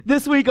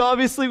This week,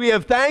 obviously, we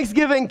have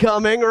Thanksgiving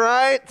coming,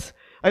 right?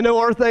 I know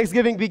our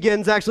Thanksgiving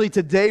begins actually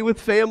today with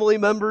family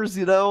members,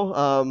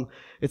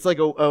 It's like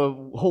a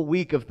whole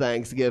week of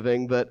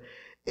Thanksgiving, but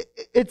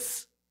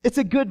it's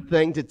a good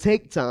thing to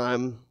take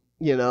time,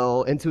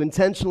 and to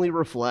intentionally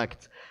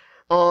reflect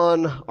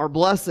on our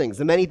blessings,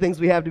 the many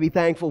things we have to be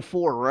thankful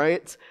for,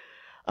 right?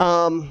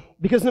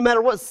 Because no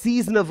matter what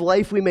season of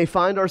life we may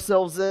find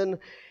ourselves in,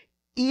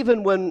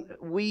 even when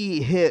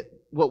we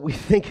hit what we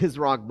think is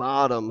rock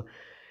bottom,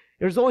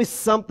 there's always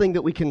something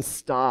that we can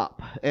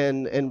stop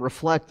and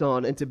reflect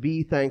on and to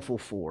be thankful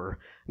for.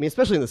 I mean,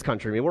 especially in this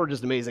country. I mean, we're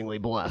just amazingly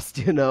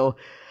blessed,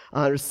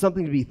 There's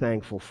something to be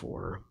thankful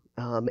for.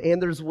 And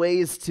there's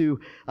ways to,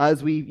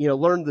 as we,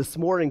 learned this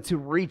morning, to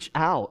reach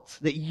out,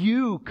 that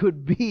you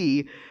could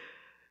be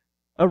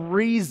a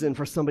reason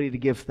for somebody to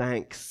give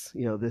thanks,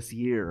 this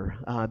year,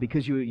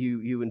 because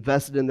you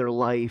invested in their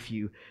life,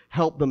 you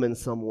helped them in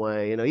some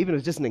way, even if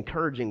it's just an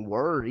encouraging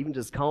word, even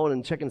just calling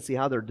and checking to see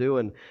how they're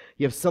doing,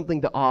 you have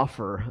something to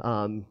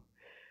offer.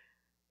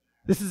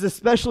 This is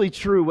especially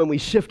true when we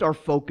shift our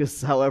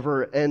focus,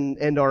 however,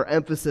 and our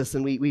emphasis,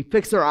 and we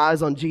fix our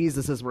eyes on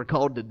Jesus as we're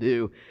called to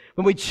do.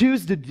 When we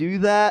choose to do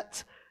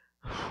that,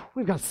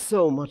 we've got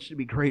so much to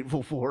be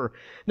grateful for.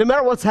 No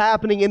matter what's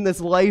happening in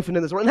this life and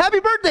in this world. And happy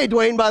birthday,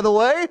 Dwayne, by the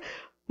way.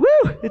 Woo!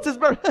 It's his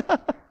birthday.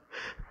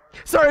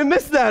 Sorry, I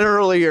missed that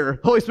earlier.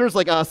 Holy Spirit's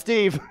like,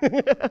 Steve,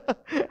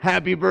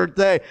 happy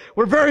birthday.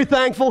 We're very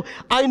thankful.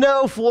 I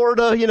know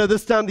Florida,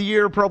 this time of the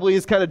year probably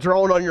is kind of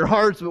drawing on your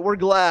hearts, but we're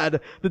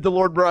glad that the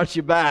Lord brought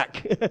you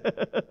back.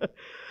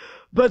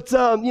 But,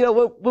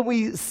 when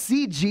we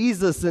see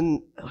Jesus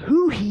and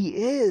who he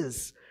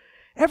is,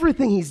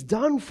 everything he's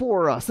done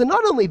for us. And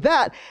not only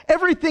that,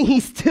 everything he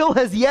still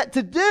has yet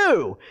to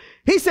do.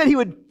 He said he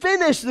would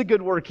finish the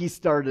good work he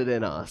started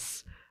in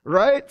us,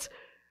 right?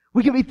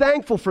 We can be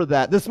thankful for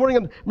that. This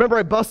morning,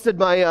 I busted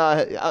my,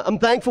 I'm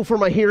thankful for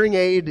my hearing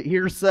aid.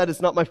 Here said it's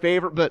not my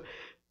favorite, but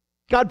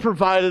God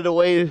provided a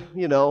way,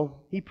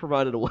 he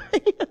provided a way.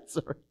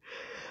 Sorry.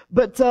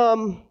 But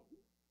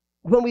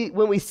when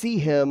we see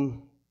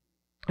him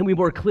and we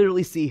more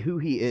clearly see who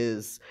he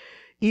is,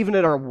 even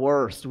at our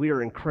worst, we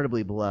are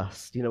incredibly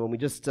blessed. When we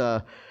just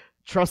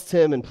trust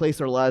him and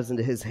place our lives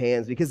into his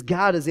hands, because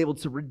God is able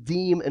to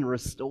redeem and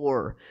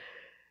restore.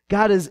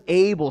 God is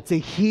able to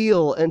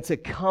heal and to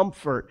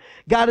comfort.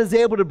 God is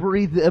able to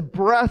breathe a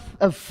breath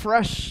of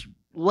fresh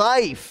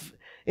life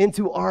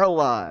into our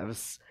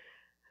lives.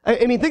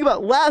 I mean, think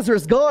about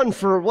Lazarus gone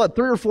for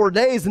 3 or 4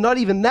 days, and not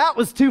even that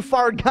was too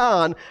far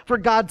gone for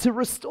God to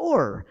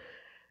restore.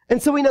 And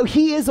so we know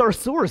he is our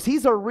source.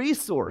 He's our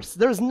resource.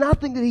 There's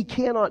nothing that he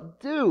cannot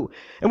do.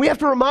 And we have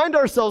to remind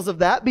ourselves of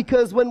that,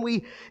 because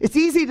it's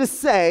easy to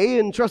say,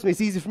 and trust me,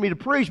 it's easy for me to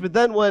preach, but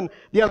then when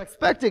the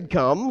unexpected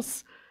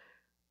comes,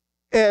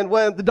 and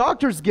when the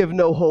doctors give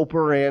no hope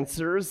or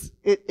answers,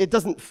 it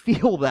doesn't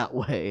feel that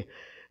way.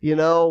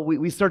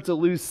 We start to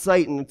lose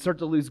sight and start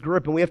to lose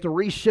grip, and we have to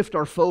reshift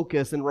our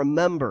focus and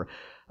remember,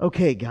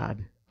 okay,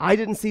 God, I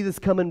didn't see this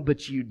coming,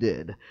 but you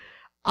did.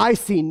 I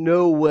see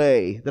no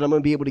way that I'm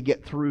going to be able to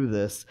get through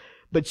this,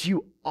 but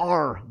you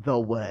are the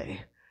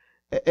way.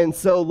 And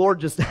so, Lord,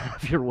 just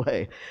have your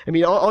way. I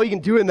mean, all you can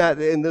do in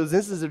those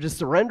instances is just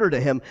surrender to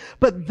him.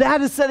 But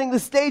that is setting the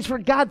stage for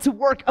God to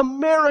work a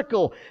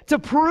miracle, to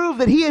prove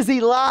that he is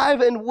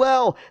alive and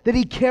well, that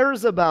he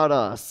cares about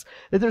us,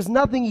 that there's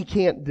nothing he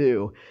can't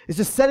do. It's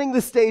just setting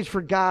the stage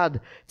for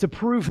God to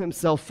prove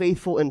himself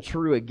faithful and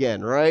true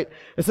again, right?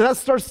 And so that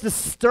starts to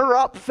stir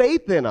up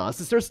faith in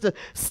us. It starts to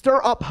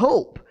stir up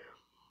hope.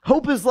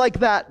 Hope is like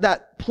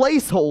that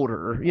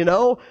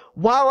placeholder,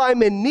 While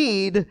I'm in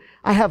need,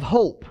 I have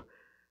hope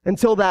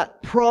until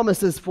that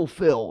promise is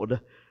fulfilled.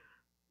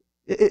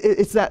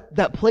 It's that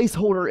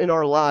placeholder in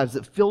our lives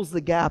that fills the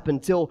gap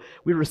until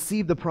we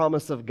receive the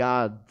promise of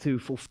God to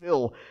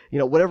fulfill,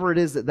 whatever it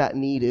is that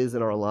need is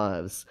in our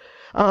lives.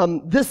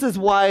 This is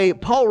why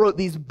Paul wrote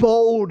these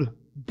bold,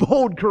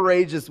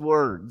 courageous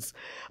words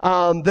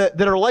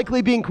that are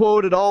likely being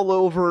quoted all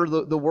over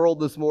the world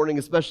this morning,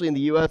 especially in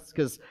the U.S.,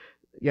 because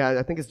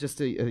I think it's just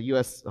a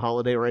U.S.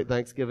 holiday, right?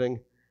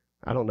 Thanksgiving.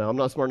 I don't know. I'm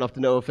not smart enough to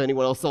know if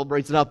anyone else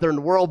celebrates it out there in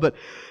the world, but,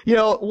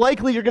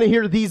 likely you're going to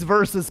hear these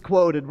verses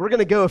quoted. We're going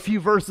to go a few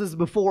verses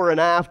before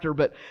and after,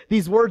 but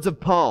these words of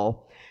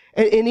Paul.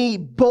 And he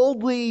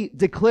boldly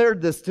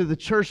declared this to the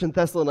church in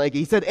Thessalonica.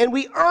 He said, and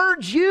we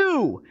urge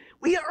you,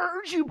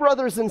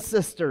 brothers and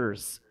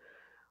sisters,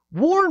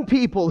 warn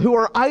people who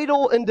are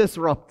idle and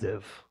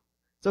disruptive.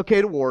 It's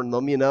okay to warn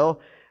them,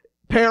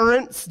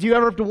 Parents, do you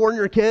ever have to warn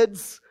your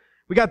kids?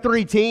 We got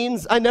 3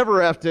 teens. I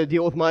never have to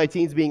deal with my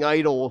teens being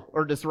idle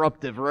or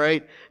disruptive,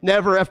 right?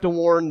 Never have to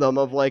warn them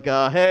of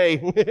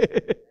hey,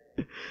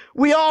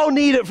 we all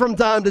need it from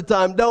time to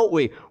time, don't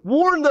we?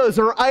 Warn those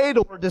who are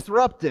idle or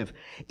disruptive.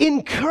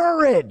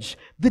 Encourage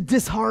the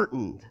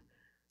disheartened.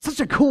 Such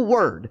a cool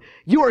word.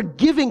 You are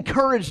giving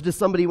courage to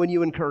somebody when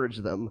you encourage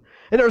them.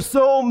 And there are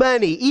so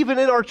many, even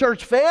in our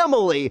church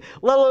family,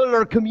 let alone in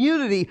our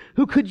community,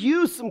 who could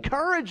use some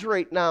courage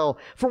right now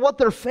for what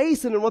they're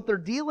facing and what they're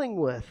dealing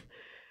with.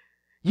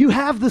 You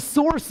have the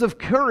source of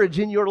courage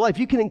in your life.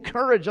 You can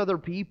encourage other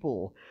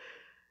people.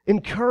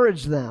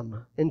 Encourage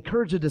them.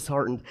 Encourage the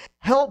disheartened.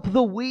 Help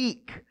the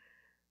weak.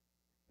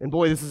 And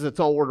boy, it's a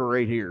tall order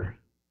right here.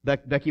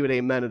 Becky would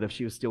amen it if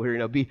she was still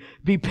here.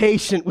 Be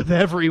patient with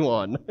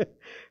everyone.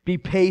 Be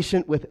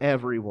patient with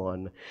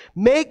everyone.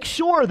 Make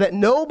sure that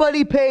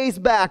nobody pays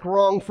back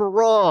wrong for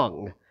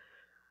wrong.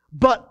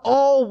 But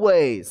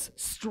always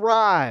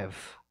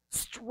strive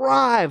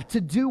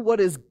to do what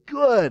is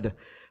good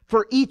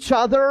for each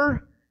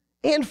other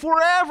and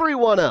for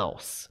everyone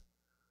else.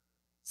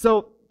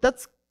 So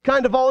that's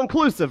kind of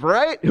all-inclusive,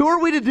 right? Who are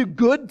we to do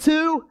good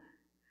to?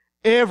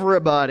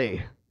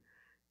 Everybody.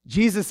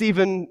 Jesus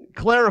even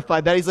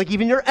clarified that. He's like,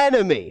 even your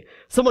enemy.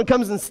 Someone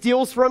comes and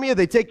steals from you,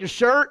 they take your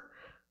shirt,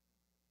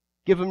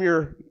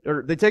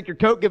 they take your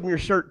coat, give them your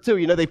shirt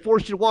too. They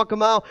force you to walk a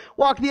mile,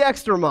 walk the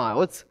extra mile.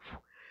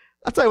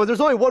 I'll tell you what,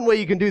 there's only one way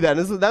you can do that,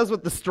 and that's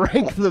with the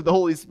strength of the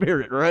Holy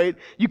Spirit, right?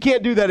 You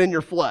can't do that in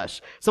your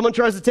flesh. Someone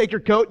tries to take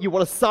your coat, you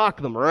want to sock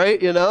them,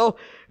 right?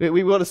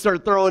 We want to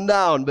start throwing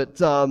down,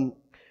 but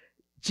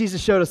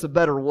Jesus showed us a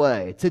better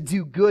way to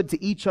do good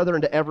to each other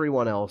and to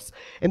everyone else.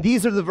 And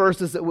these are the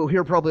verses that we'll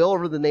hear probably all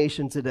over the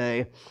nation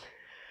today.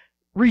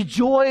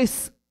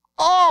 Rejoice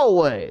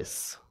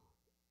always.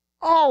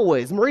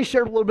 Always. Marie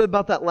shared a little bit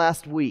about that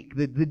last week.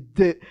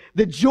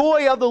 The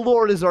joy of the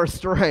Lord is our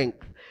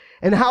strength,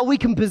 and how we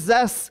can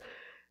possess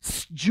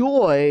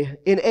joy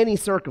in any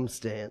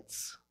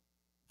circumstance.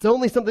 It's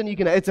only something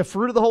it's a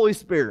fruit of the Holy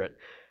Spirit.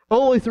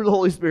 Only through the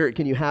Holy Spirit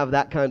can you have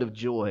that kind of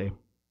joy.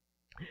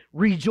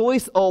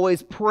 Rejoice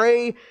always,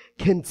 pray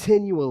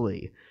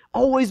continually.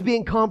 Always be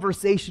in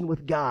conversation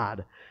with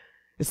God.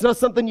 It's not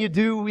something you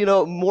do,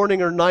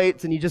 morning or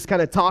night and you just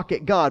kind of talk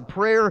at God.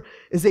 Prayer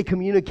is a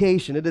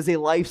communication. It is a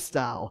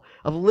lifestyle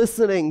of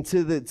listening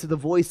to the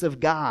voice of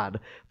God,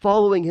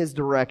 following His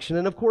direction,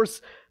 and of course,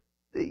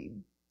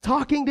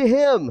 talking to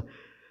Him.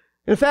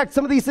 In fact,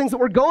 some of these things that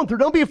we're going through,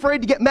 don't be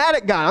afraid to get mad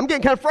at God. I'm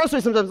getting kind of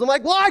frustrated sometimes. I'm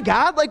like, why,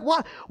 God?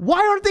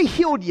 Why aren't they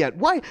healed yet?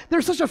 Why?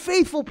 They're such a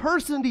faithful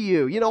person to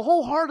you,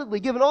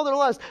 wholeheartedly giving all their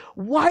lives.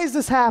 Why is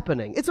this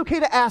happening? It's okay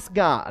to ask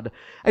God.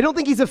 I don't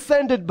think He's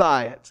offended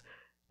by it.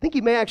 I think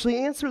He may actually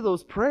answer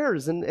those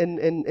prayers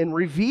and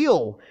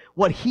reveal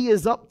what He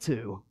is up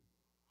to.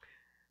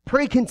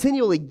 Pray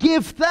continually.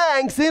 Give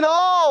thanks in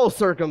all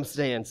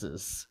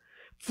circumstances,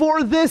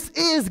 for this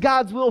is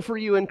God's will for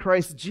you in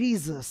Christ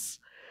Jesus.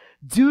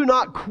 Do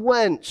not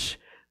quench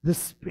the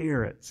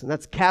Spirit. And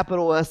that's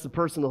capital S, the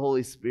person, the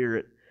Holy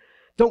Spirit.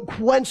 Don't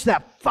quench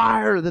that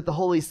fire that the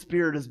Holy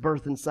Spirit has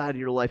birthed inside of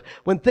your life.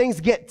 When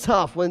things get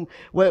tough, when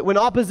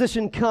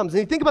opposition comes, and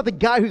you think about the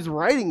guy who's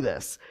writing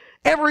this,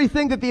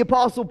 everything that the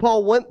Apostle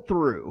Paul went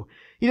through.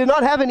 He did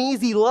not have an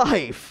easy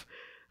life.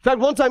 In fact,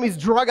 one time he's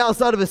drug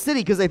outside of a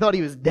city because they thought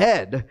he was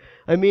dead.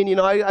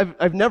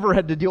 I've never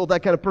had to deal with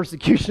that kind of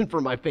persecution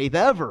for my faith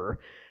ever.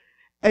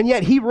 And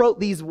yet he wrote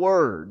these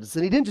words,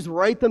 and he didn't just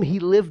write them, he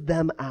lived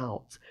them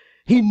out.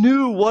 He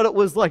knew what it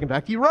was like. In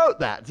fact, he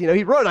wrote that.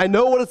 He wrote, I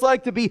know what it's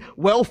like to be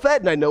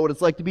well-fed, and I know what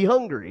it's like to be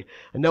hungry.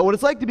 I know what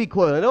it's like to be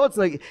clothed. I know what it's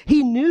like.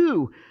 He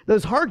knew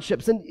those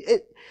hardships.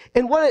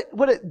 And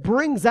what it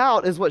brings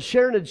out is what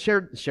Sharon had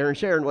shared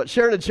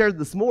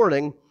this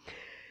morning,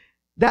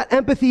 that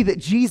empathy that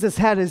Jesus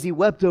had as He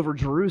wept over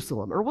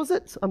Jerusalem. Or was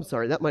it? I'm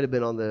sorry, that might have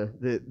been on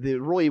the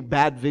really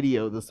bad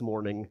video this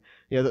morning.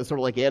 That's sort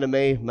of like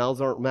anime,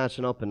 mouths aren't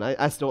matching up, and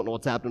I still don't know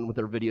what's happening with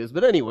their videos.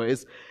 But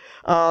anyways,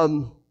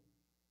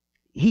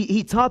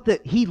 he taught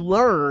that he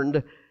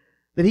learned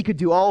that he could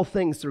do all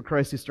things through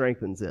Christ who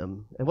strengthens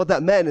him. And what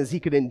that meant is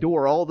he could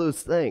endure all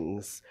those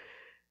things.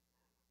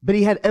 But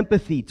he had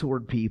empathy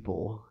toward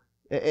people.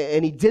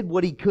 And he did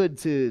what he could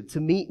to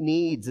meet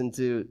needs and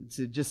to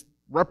just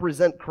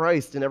represent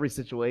Christ in every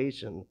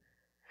situation.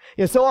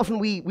 So often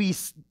we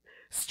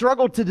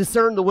struggle to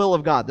discern the will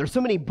of God. There's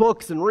so many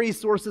books and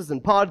resources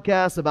and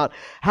podcasts about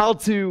how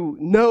to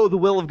know the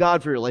will of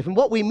God for your life. And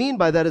what we mean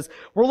by that is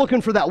we're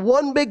looking for that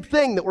one big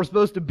thing that we're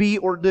supposed to be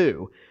or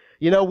do.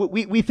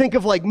 We think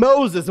of like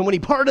Moses and when he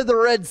parted the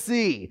Red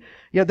Sea.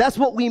 That's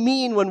what we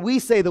mean when we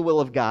say the will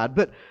of God.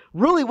 But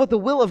really what the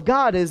will of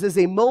God is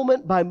a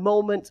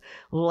moment-by-moment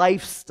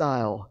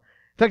lifestyle.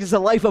 In fact, it's a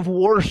life of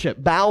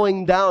worship,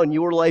 bowing down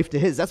your life to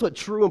His. That's what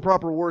true and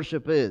proper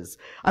worship is.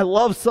 I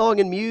love song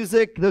and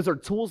music. Those are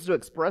tools to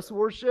express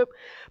worship.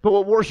 But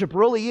what worship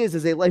really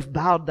is a life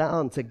bowed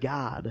down to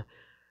God.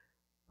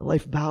 A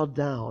life bowed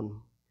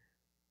down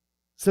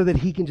so that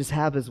He can just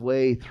have His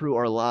way through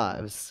our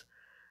lives.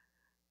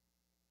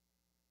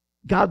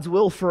 God's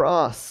will for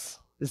us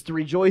is to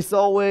rejoice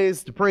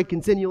always, to pray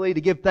continually,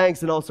 to give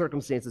thanks in all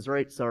circumstances,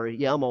 right? Sorry.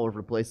 Yeah, I'm all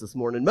over the place this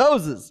morning.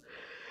 Moses.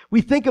 We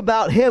think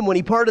about him when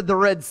he parted the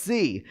Red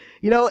Sea,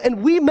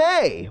 and we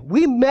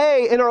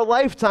may in our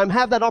lifetime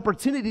have that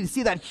opportunity to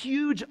see that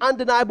huge,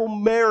 undeniable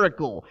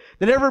miracle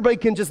that everybody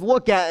can just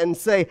look at and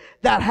say,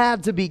 that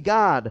had to be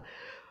God.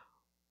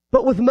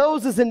 But with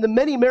Moses and the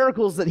many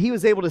miracles that he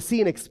was able to see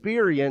and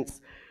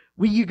experience,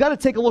 you got to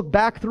take a look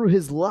back through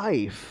his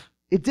life.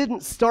 It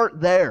didn't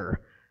start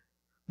there.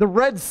 The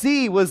Red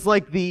Sea was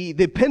like the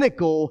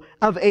pinnacle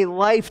of a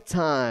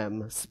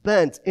lifetime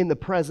spent in the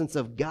presence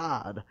of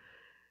God.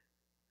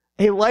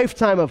 A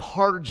lifetime of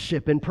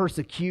hardship and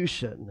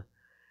persecution.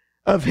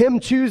 Of him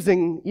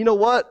choosing, you know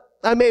what?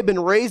 I may have been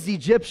raised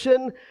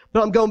Egyptian,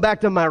 but I'm going back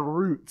to my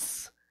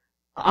roots.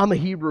 I'm a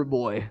Hebrew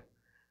boy.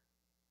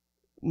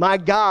 My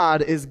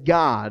God is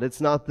God. It's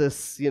not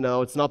this,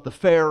 it's not the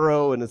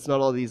Pharaoh, and it's not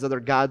all these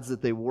other gods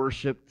that they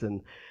worshiped.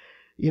 And,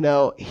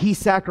 he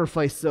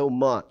sacrificed so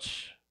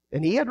much.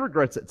 And he had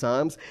regrets at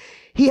times.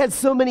 He had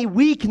so many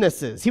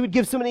weaknesses. He would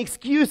give so many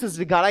excuses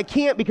to God. I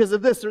can't because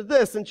of this or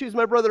this, and choose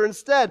my brother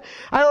instead.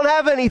 I don't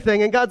have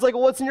anything. And God's like,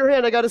 well, what's in your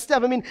hand? I got a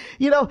staff. I mean,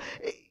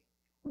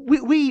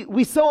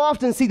 we so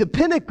often see the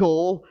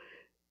pinnacle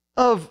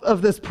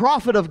of this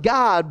prophet of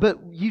God, but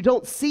you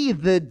don't see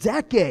the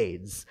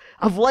decades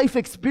of life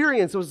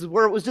experience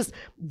where it was just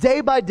day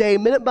by day,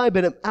 minute by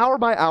minute, hour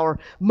by hour,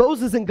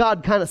 Moses and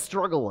God kind of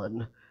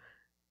struggling.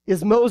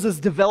 As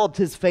Moses developed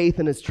his faith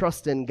and his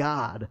trust in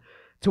God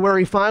to where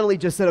he finally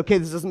just said, okay,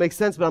 this doesn't make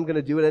sense, but I'm going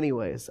to do it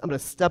anyways. I'm going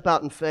to step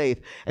out in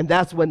faith. And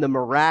that's when the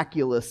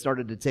miraculous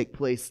started to take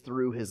place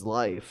through his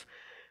life.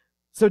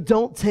 So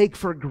don't take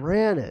for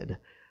granted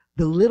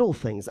the little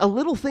things. A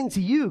little thing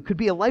to you could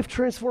be a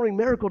life-transforming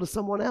miracle to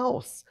someone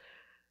else.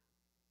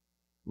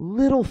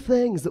 Little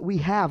things that we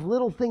have,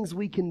 little things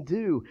we can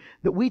do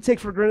that we take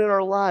for granted in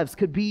our lives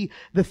could be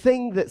the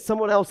thing that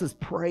someone else is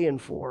praying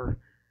for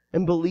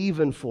and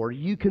believing for.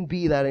 You can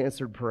be that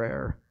answered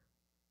prayer.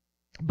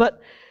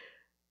 But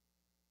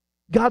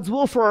God's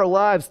will for our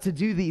lives to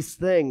do these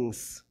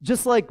things,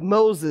 just like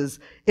Moses,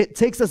 it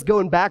takes us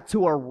going back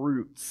to our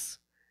roots.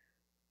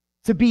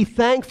 To be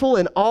thankful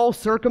in all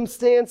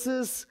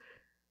circumstances,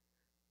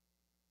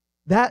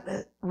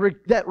 that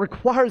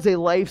requires a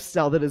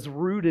lifestyle that is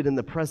rooted in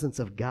the presence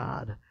of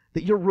God,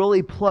 that you're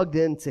really plugged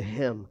into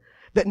Him,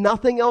 that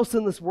nothing else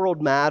in this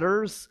world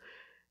matters,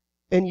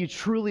 and you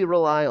truly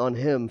rely on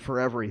Him for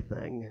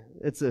everything.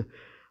 It's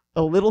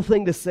a little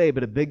thing to say,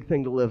 but a big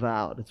thing to live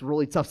out. It's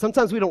really tough.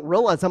 Sometimes we don't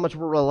realize how much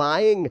we're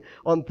relying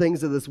on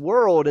things of this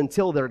world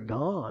until they're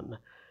gone.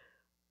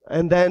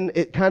 And then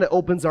it kind of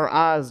opens our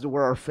eyes to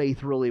where our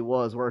faith really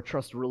was, where our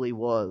trust really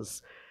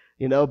was,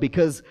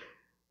 because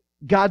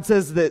God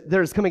says that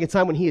there's coming a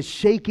time when He is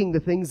shaking the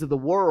things of the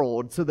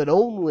world so that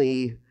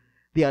only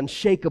the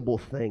unshakable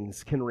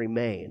things can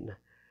remain.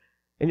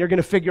 And you're going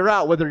to figure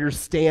out whether you're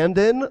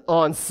standing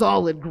on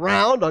solid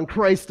ground, on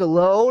Christ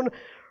alone,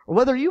 or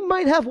whether you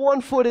might have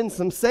one foot in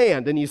some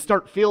sand and you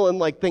start feeling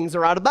like things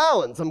are out of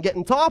balance. I'm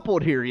getting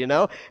toppled here,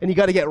 and you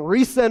got to get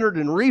recentered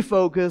and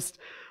refocused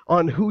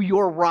on who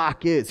your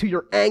rock is, who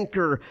your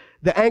anchor,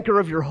 the anchor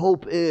of your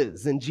hope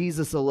is in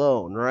Jesus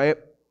alone, right?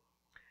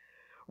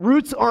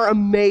 Roots are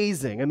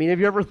amazing. I mean, have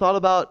you ever thought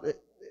about,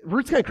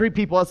 roots kind of creep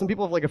people out. Some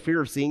people have like a fear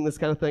of seeing this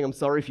kind of thing. I'm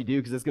sorry if you do,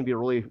 because it's going to be a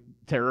really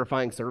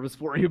terrifying service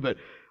for you, but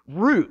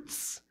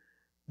roots,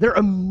 they're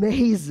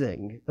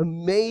amazing,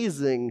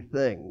 amazing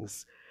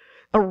things.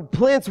 A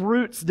plant's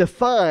roots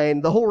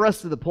define the whole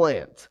rest of the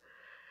plant.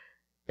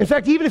 In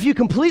fact, even if you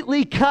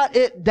completely cut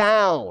it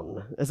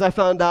down, as I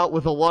found out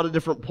with a lot of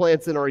different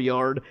plants in our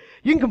yard,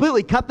 you can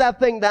completely cut that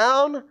thing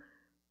down,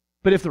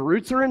 but if the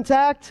roots are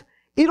intact,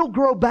 it'll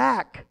grow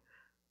back.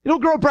 It'll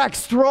grow back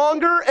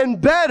stronger and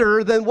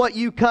better than what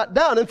you cut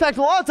down. In fact,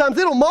 a lot of times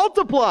it'll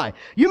multiply.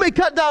 You may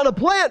cut down a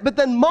plant, but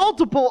then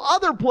multiple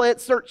other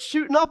plants start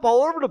shooting up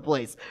all over the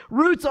place.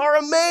 Roots are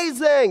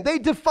amazing. They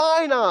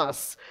define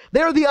us.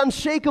 They're the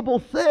unshakable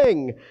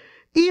thing.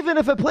 Even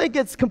if a plant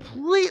gets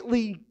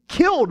completely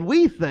killed,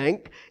 we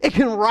think, it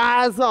can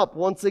rise up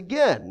once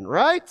again,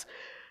 right?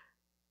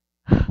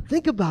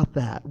 Think about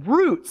that.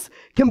 Roots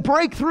can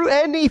break through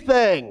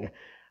anything.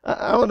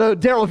 I don't know,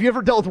 Daryl, have you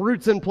ever dealt with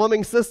roots in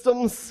plumbing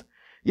systems?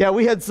 Yeah,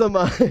 we had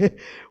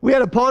we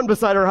had a pond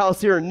beside our house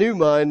here in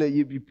Numa, and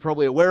you're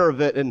probably aware of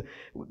it, and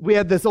we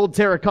had this old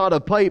terracotta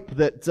pipe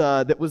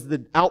that was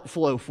the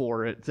outflow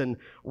for it, and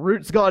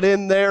roots got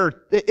in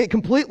there. It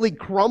completely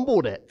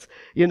crumbled it,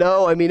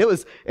 I mean, it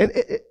was,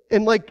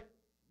 and like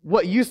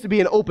what used to be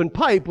an open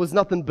pipe was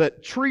nothing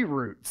but tree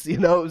roots,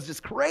 it was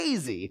just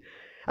crazy.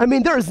 I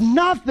mean, there is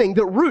nothing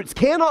that roots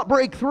cannot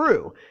break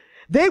through.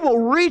 They will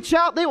reach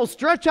out, they will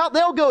stretch out,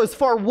 they'll go as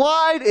far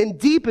wide and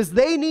deep as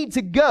they need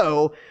to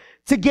go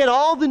to get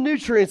all the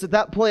nutrients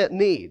that plant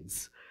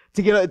needs,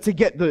 to get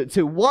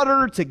to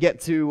water, to get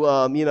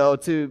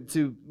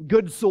to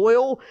good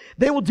soil.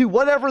 They will do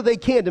whatever they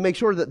can to make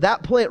sure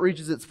that plant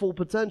reaches its full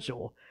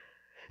potential.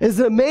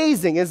 As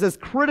amazing, as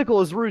critical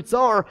as roots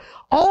are,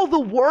 all the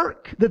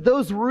work that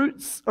those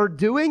roots are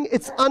doing,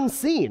 it's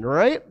unseen,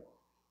 right?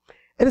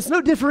 And it's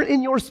no different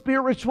in your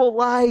spiritual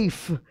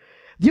life.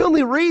 The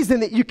only reason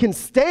that you can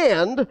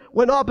stand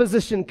when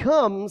opposition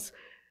comes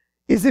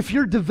is if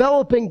you're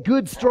developing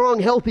good,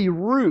 strong, healthy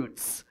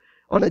roots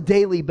on a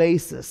daily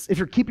basis. If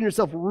you're keeping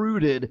yourself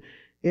rooted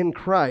in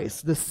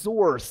Christ, the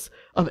source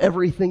of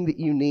everything that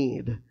you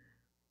need.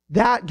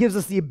 That gives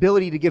us the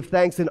ability to give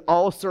thanks in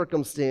all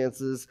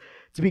circumstances,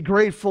 to be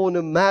grateful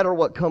no matter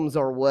what comes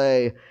our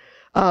way.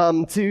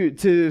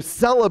 to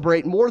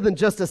celebrate more than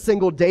just a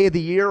single day of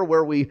the year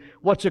where we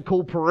watch a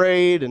cool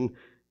parade. And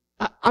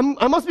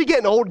I must be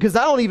getting old because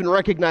I don't even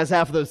recognize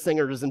half of those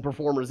singers and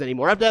performers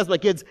anymore. I have to ask my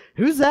kids,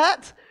 who's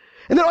that?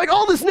 And they're like,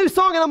 oh, this new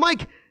song. And I'm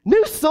like,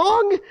 new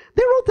song?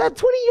 They wrote that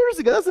 20 years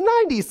ago. That's a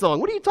 90s song.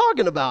 What are you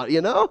talking about,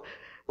 you know?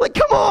 Like,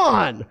 come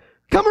on.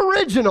 Come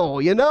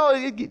original, you know?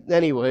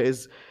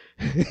 Anyways,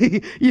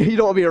 you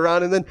don't want to be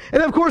around. And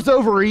of course,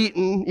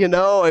 overeating, you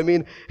know? I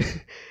mean,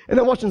 and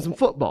then watching some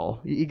football.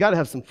 You got to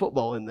have some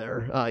football in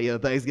there,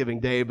 Thanksgiving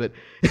Day. But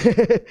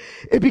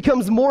it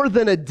becomes more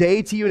than a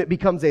day to you, and it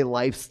becomes a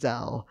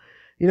lifestyle.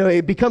 You know,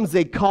 it becomes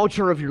a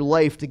culture of your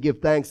life to give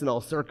thanks in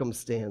all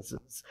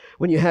circumstances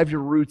when you have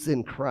your roots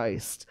in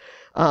Christ.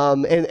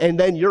 And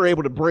then you're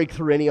able to break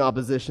through any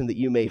opposition that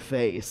you may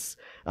face,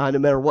 no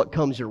matter what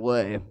comes your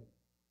way.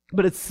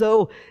 But it's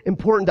so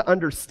important to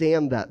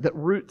understand that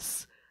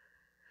roots,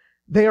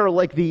 they are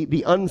like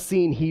the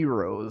unseen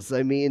heroes.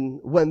 I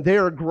mean, when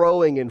they're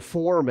growing and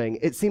forming,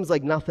 it seems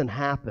like nothing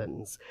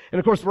happens. And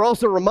of course, we're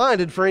also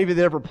reminded, for any of you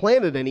that ever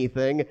planted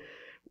anything,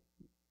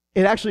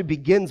 it actually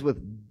begins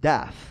with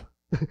death.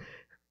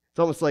 It's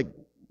almost like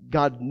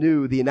God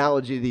knew the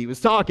analogy that he was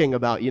talking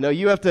about. You know,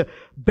 you have to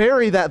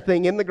bury that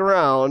thing in the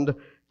ground,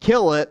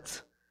 kill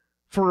it,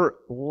 for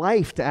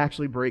life to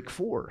actually break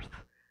forth.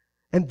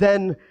 And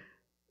then,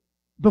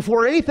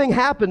 before anything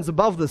happens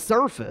above the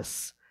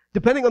surface,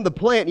 depending on the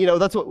plant, you know,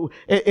 that's what,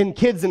 in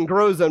Kids and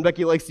Grow Zone,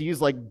 Becky likes to use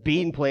like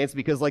bean plants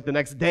because like the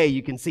next day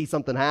you can see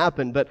something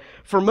happen. But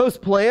for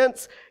most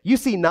plants, you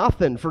see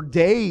nothing for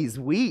days,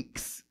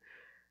 weeks.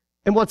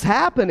 And what's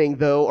happening,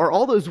 though, are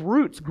all those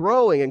roots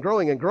growing and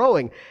growing and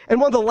growing.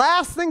 And one of the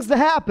last things to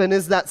happen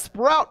is that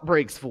sprout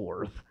breaks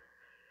forth.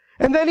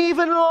 And then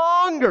even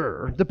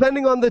longer,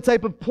 depending on the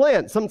type of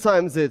plant.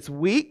 Sometimes it's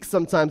weeks,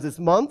 sometimes it's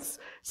months,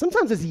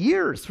 sometimes it's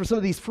years for some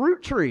of these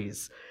fruit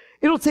trees.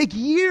 It'll take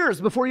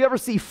years before you ever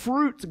see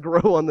fruit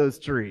grow on those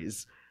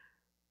trees.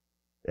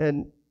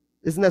 And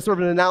isn't that sort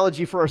of an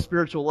analogy for our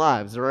spiritual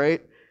lives,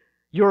 right?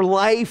 Your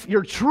life,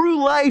 your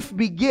true life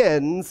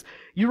begins,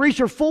 you reach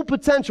your full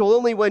potential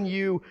only when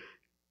you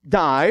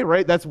die,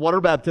 right? That's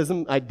water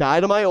baptism. I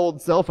die to my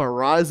old self. I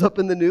rise up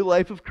in the new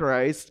life of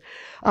Christ.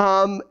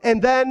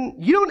 And then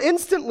you don't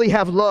instantly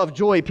have love,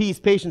 joy, peace,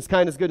 patience,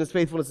 kindness, goodness,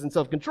 faithfulness, and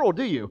self-control,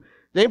 do you?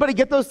 Did anybody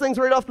get those things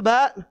right off the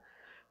bat?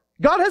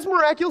 God has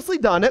miraculously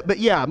done it, but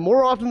yeah,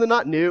 more often than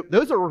not,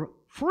 those are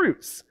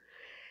fruits.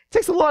 It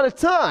takes a lot of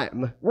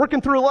time, working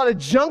through a lot of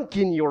junk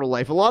in your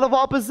life, a lot of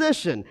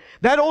opposition.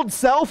 That old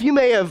self, you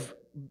may have,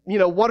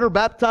 water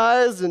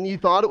baptized and you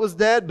thought it was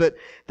dead, but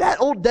that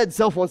old dead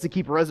self wants to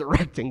keep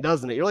resurrecting,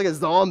 doesn't it? You're like a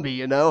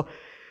zombie, It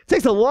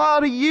takes a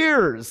lot of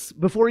years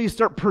before you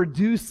start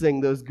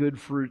producing those good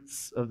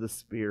fruits of the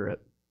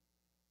Spirit.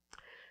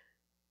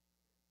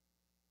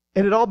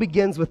 And it all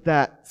begins with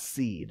that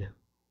seed.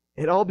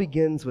 It all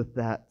begins with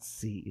that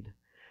seed.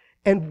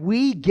 And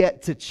we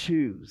get to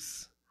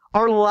choose.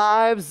 Our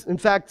lives, in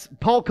fact,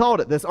 Paul called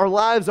it this, our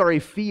lives are a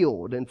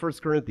field in 1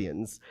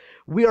 Corinthians.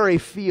 We are a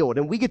field,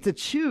 and we get to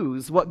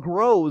choose what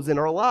grows in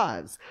our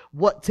lives,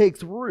 what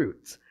takes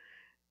root,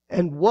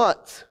 and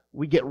what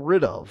we get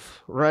rid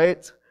of,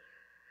 right?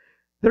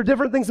 There are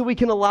different things that we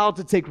can allow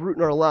to take root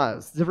in our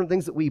lives, different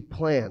things that we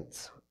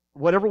plant.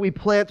 Whatever we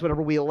plant,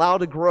 whatever we allow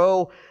to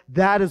grow,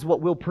 that is what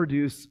will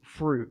produce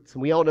fruit.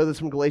 And we all know this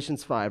from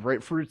Galatians 5,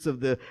 right? Fruits of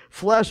the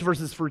flesh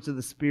versus fruits of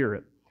the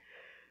Spirit.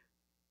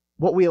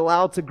 What we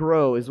allow to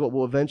grow is what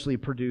will eventually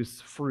produce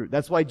fruit.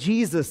 That's why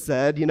Jesus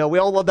said, we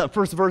all love that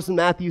first verse in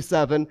Matthew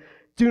 7,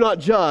 do not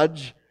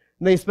judge.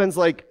 And then he spends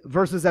like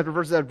verses after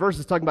verses after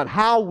verses talking about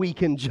how we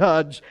can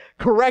judge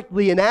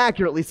correctly and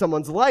accurately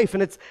someone's life.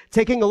 And it's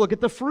taking a look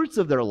at the fruits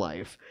of their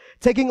life,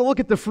 taking a look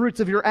at the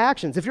fruits of your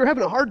actions. If you're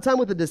having a hard time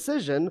with a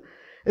decision,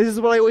 this is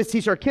what I always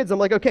teach our kids. I'm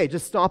like, okay,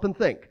 just stop and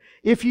think.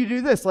 If you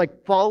do this,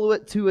 like follow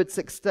it to its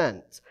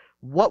extent.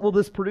 What will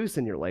this produce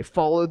in your life?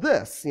 Follow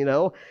this,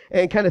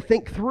 and kind of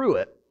think through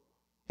it.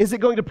 Is it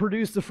going to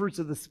produce the fruits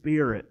of the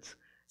Spirit?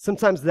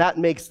 Sometimes that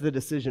makes the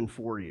decision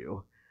for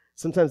you.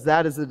 Sometimes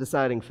that is the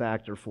deciding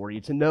factor for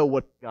you to know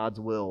what God's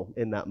will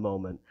in that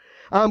moment.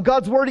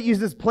 God's Word, it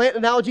uses plant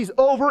analogies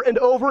over and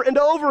over and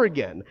over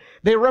again.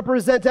 They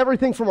represent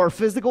everything from our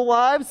physical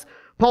lives.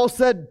 Paul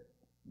said,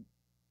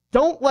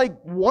 don't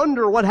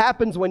wonder what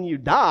happens when you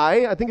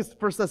die. I think it's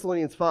 1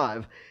 Thessalonians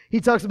 5. He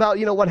talks about,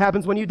 what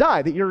happens when you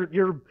die, that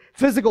your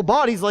physical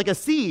body's like a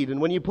seed, and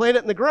when you plant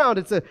it in the ground,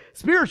 it's a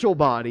spiritual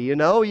body,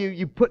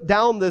 You put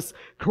down this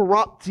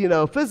corrupt,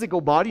 physical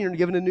body, and you're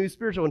given a new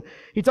spiritual one.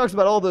 He talks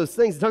about all those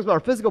things. He talks about our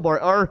physical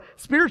body, our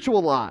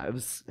spiritual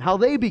lives, how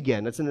they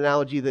begin. It's an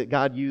analogy that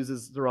God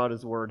uses throughout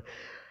His Word.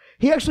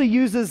 He actually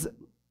uses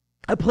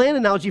a plant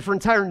analogy for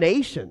entire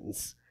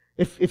nations.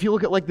 If you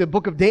look at the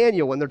book of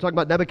Daniel, when they're talking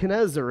about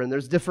Nebuchadnezzar, and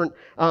there's different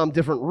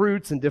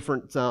roots and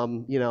different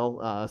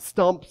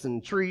stumps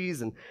and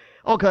trees and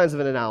all kinds of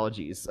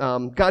analogies.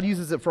 God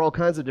uses it for all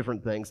kinds of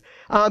different things.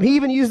 He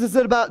even uses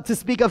it to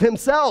speak of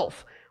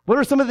Himself. What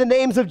are some of the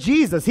names of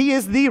Jesus? He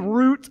is the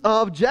root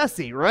of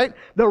Jesse, right?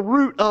 The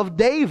root of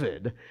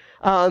David.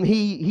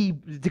 he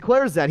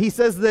declares that. He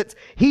says that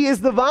he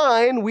is the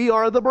vine, we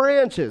are the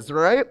branches,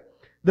 right?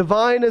 The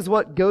vine is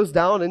what goes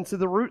down into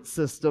the root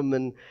system,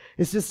 and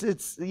he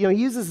uses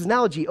this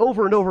analogy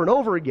over and over and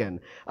over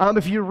again.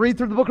 If you read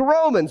through the book of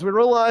Romans, we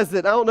realize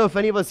that, I don't know if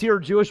any of us here are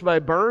Jewish by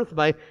birth,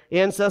 by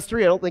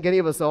ancestry. I don't think any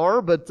of us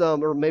are, but,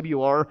 or maybe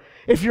you are.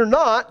 If you're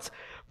not,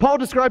 Paul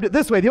described it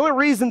this way. The only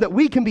reason that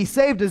we can be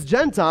saved as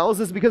Gentiles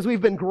is because we've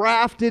been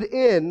grafted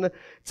in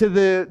to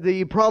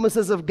the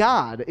promises of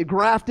God.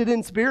 Grafted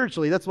in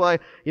spiritually. That's why,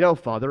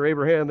 Father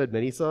Abraham had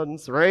many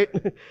sons, right?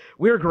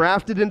 We're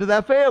grafted into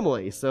that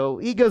family. So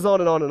he goes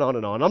on and on and on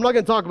and on. I'm not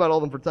going to talk about all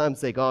of them for time's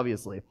sake,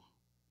 obviously.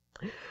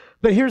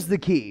 But here's the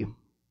key.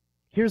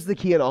 Here's the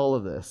key in all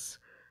of this.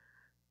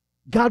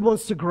 God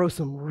wants to grow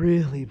some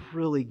really,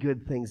 really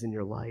good things in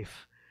your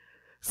life.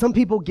 Some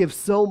people give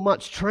so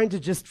much trying to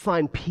just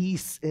find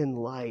peace in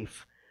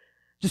life,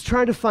 just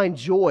trying to find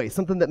joy,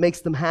 something that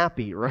makes them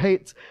happy,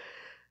 right?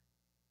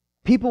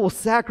 People will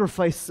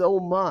sacrifice so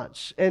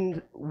much,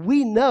 and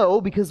we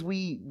know, because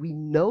we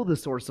know the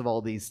source of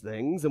all these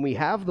things, and we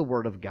have the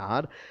Word of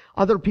God,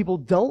 other people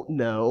don't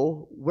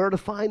know where to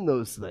find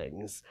those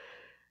things.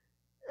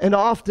 And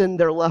often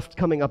they're left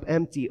coming up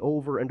empty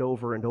over and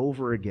over and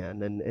over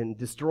again and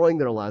destroying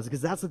their lives,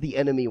 because that's what the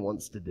enemy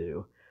wants to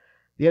do.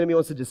 The enemy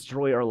wants to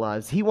destroy our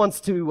lives. He wants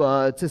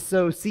to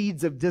sow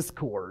seeds of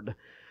discord.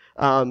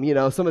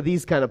 Some of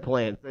these kind of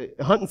plants.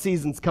 Hunting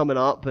season's coming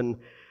up, and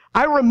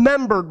I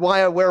remembered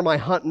why I wear my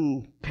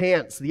hunting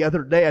pants the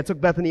other day. I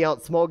took Bethany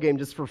out small game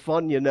just for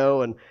fun,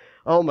 and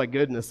oh my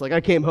goodness,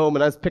 I came home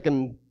and I was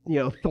picking,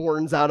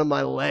 thorns out of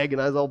my leg,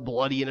 and I was all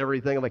bloody and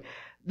everything. I'm like,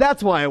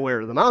 that's why I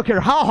wear them. I don't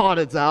care how hot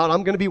it's out.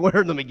 I'm going to be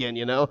wearing them again,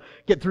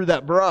 get through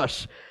that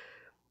brush.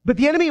 But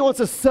the enemy wants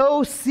to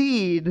sow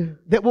seed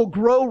that will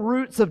grow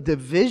roots of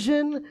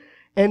division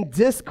and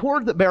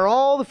discord that bear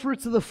all the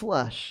fruits of the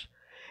flesh.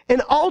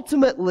 And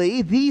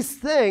ultimately, these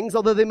things,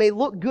 although they may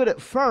look good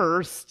at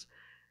first,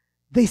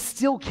 they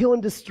still kill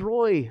and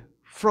destroy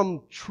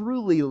from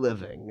truly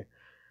living.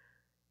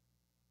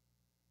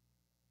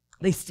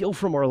 They steal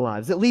from our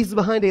lives. It leaves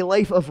behind a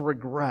life of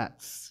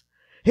regrets.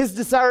 His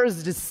desire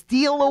is to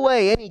steal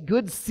away any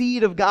good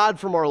seed of God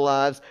from our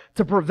lives,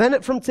 to prevent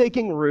it from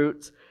taking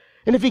root.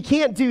 And if he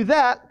can't do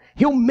that,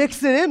 he'll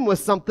mix it in with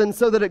something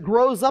so that it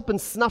grows up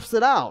and snuffs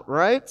it out,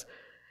 right?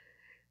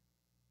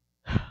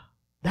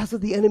 That's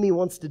what the enemy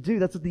wants to do.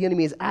 That's what the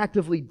enemy is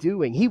actively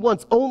doing. He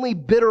wants only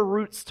bitter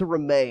roots to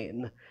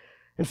remain.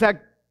 In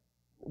fact,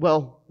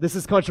 this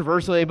is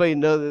controversial. Anybody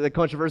know the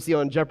controversy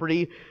on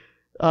Jeopardy?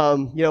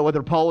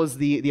 Whether Paul is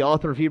the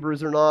author of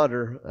Hebrews or not,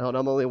 or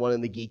I'm only one in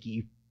the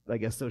geeky,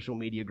 social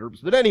media groups.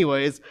 But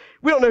anyways,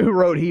 we don't know who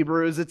wrote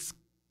Hebrews. It's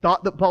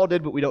thought that Paul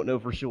did, but we don't know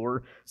for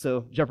sure.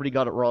 So Jeopardy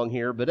got it wrong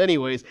here. But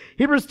anyways,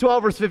 Hebrews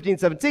 12, verse 15,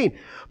 17.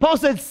 Paul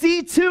said,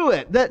 see to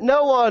it that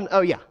no one,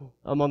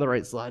 I'm on the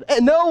right slide,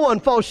 and no one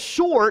falls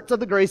short of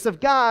the grace of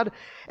God,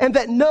 and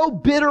that no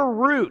bitter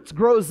root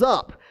grows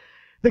up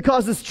that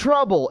causes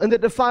trouble and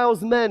that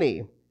defiles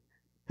many.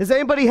 Has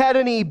anybody had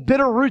any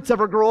bitter roots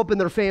ever grow up in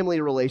their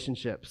family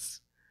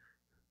relationships?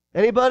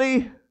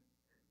 Anybody?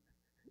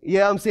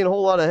 Yeah, I'm seeing a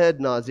whole lot of head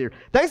nods here.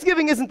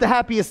 Thanksgiving isn't the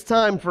happiest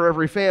time for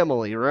every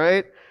family,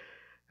 right?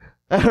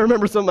 I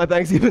remember some of my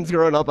Thanksgivings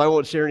growing up. I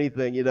won't share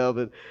anything,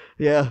 but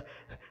yeah.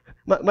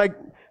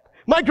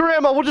 My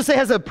grandma, we'll just say,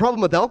 has a problem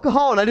with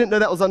alcohol, and I didn't know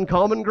that was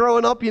uncommon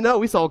growing up,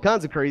 We saw all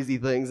kinds of crazy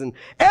things, and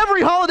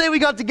every holiday we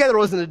got together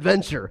was an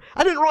adventure.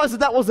 I didn't realize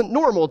that wasn't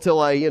normal till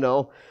I,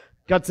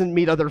 got to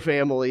meet other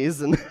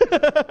families, and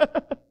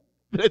but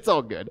it's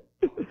all good.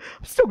 I'm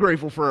still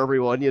grateful for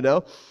everyone,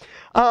 yeah.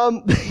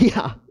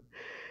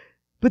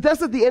 But that's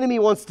what the enemy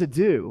wants to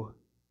do.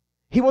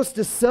 He wants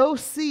to sow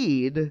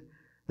seed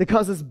that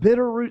causes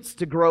bitter roots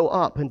to grow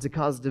up and to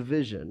cause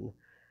division.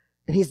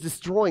 And he's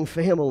destroying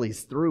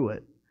families through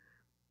it.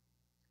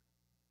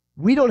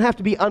 We don't have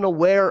to be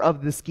unaware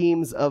of the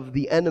schemes of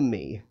the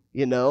enemy,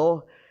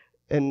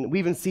 And we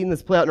even seen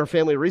this play out in our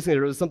family recently.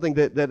 It was something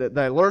that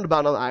I learned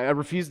about. I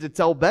refused to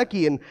tell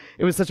Becky, and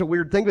it was such a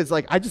weird thing. But it's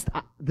like,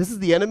 this is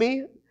the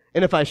enemy.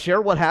 And if I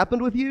share what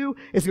happened with you,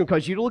 it's going to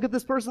cause you to look at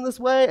this person this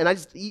way. And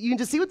you can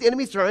just see what the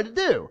enemy's trying to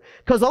do.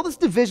 Cause all this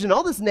division,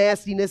 all this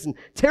nastiness, and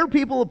tear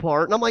people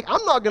apart. And I'm like,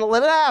 I'm not going to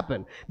let it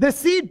happen. This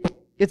seed,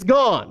 it's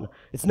gone.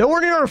 It's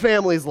nowhere near our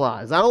family's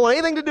lives. I don't want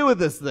anything to do with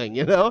this thing,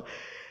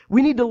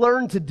 We need to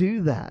learn to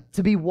do that,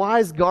 to be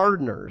wise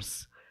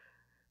gardeners.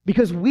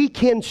 Because we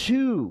can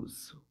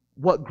choose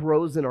what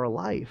grows in our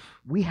life.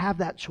 We have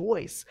that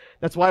choice.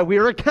 That's why we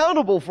are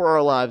accountable for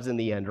our lives in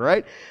the end,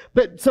 right?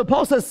 But so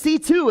Paul says, see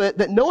to it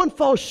that no one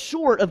falls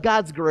short of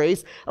God's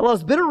grace,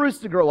 allows bitter roots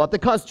to grow up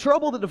that cause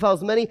trouble that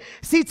defiles many.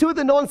 See to it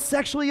that no one's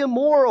sexually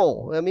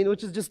immoral.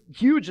 Which is just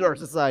huge in our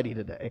society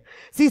today.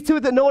 See to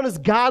it that no one is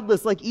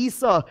godless like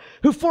Esau,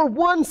 who for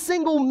one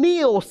single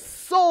meal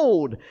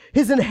sold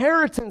his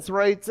inheritance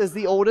rights as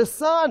the oldest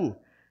son.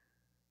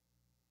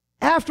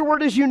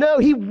 Afterward, as you know,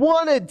 he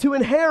wanted to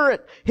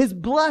inherit his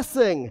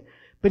blessing,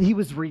 but he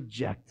was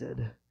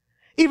rejected.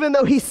 Even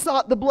though he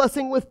sought the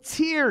blessing with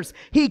tears,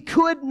 he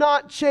could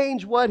not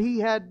change what he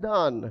had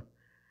done.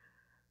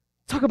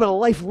 Talk about a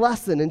life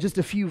lesson in just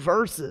a few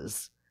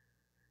verses.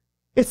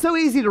 It's so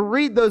easy to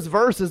read those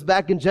verses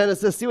back in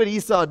Genesis, see what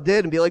Esau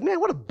did, and be like, man,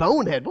 what a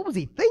bonehead. What was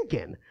he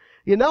thinking?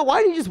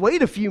 Why didn't he just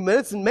wait a few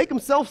minutes and make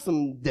himself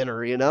some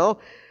dinner,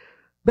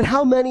 But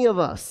how many of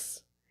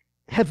us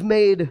have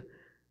made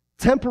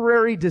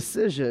temporary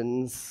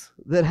decisions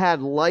that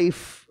had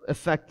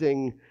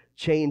life-affecting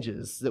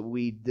changes that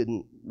we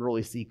didn't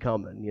really see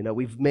coming?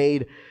 We've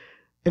made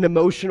an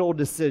emotional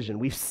decision.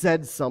 We've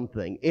said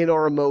something in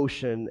our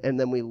emotion, and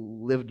then we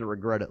live to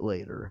regret it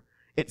later.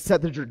 It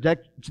set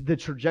the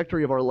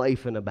trajectory of our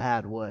life in a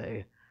bad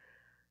way.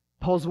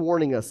 Paul's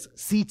warning us,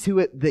 see to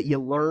it that you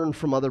learn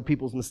from other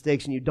people's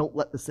mistakes and you don't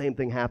let the same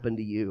thing happen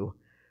to you.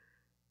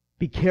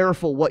 Be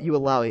careful what you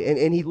allow.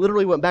 And he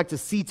literally went back to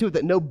see to it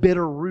that no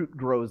bitter root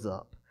grows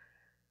up.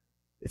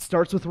 It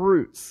starts with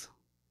roots.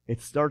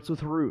 It starts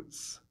with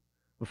roots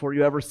before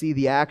you ever see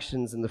the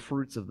actions and the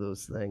fruits of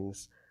those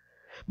things.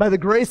 By the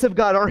grace of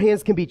God, our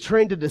hands can be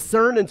trained to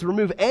discern and to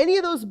remove any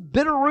of those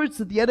bitter roots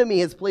that the enemy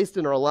has placed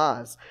in our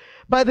lives.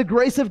 By the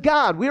grace of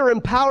God, we are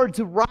empowered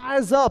to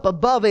rise up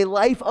above a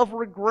life of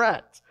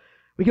regret.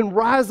 We can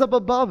rise up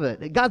above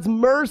it. God's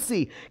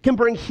mercy can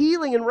bring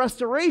healing and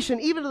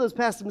restoration even to those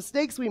past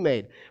mistakes we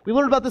made. We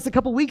learned about this a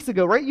couple weeks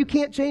ago, right? You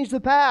can't change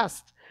the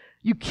past.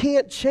 You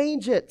can't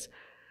change it.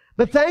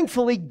 But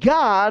thankfully,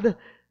 God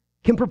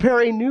can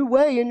prepare a new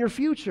way in your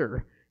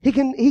future. He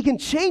can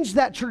change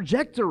that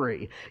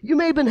trajectory. You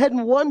may have been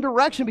heading one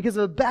direction because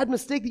of a bad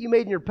mistake that you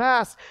made in your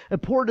past, a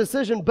poor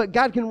decision, but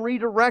God can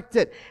redirect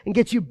it and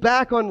get you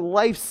back on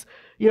life's,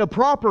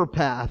 proper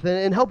path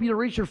and help you to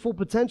reach your full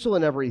potential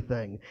and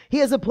everything. He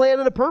has a plan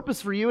and a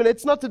purpose for you, and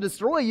it's not to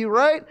destroy you,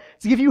 right?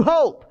 It's to give you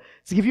hope.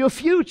 It's to give you a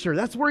future.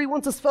 That's where he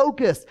wants us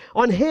focused,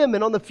 on him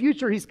and on the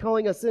future he's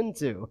calling us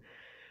into.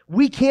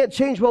 We can't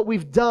change what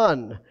we've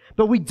done,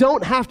 but we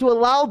don't have to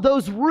allow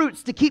those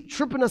roots to keep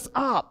tripping us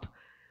up.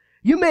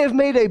 You may have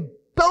made a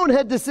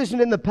bonehead decision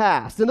in the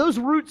past, and those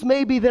roots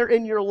may be there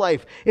in your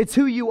life. It's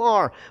who you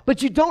are,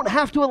 but you don't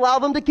have to allow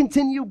them to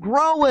continue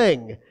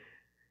growing.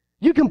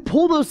 You can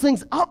pull those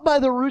things up by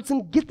the roots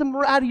and get them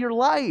out of your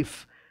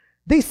life.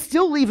 They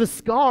still leave a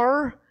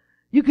scar.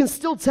 You can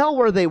still tell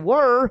where they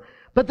were,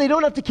 but they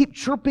don't have to keep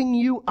tripping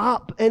you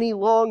up any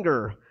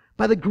longer.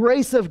 By the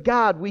grace of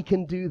God, we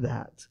can do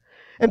that.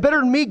 And better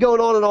than me going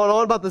on and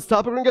on about this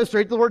topic, we're going to go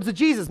straight to the words of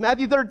Jesus.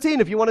 Matthew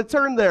 13, if you want to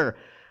turn there.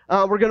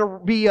 We're going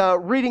to be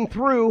reading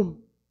through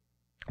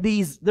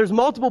these. There's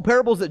multiple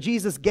parables that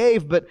Jesus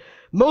gave, but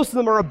most of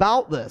them are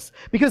about this.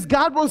 Because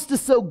God wants to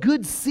sow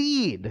good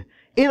seed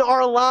in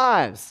our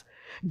lives.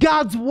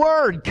 God's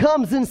word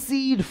comes in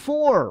seed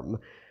form.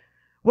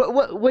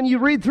 When you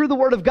read through the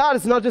word of God,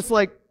 it's not just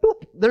like,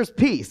 boop, there's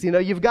peace.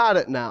 You've got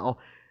it now.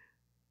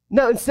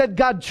 No, instead,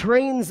 God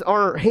trains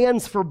our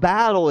hands for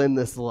battle in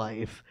this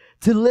life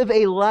to live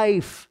a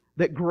life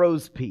that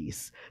grows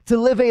peace, to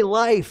live a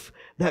life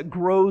that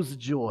grows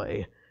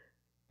joy.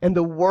 And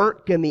the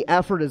work and the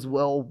effort is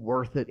well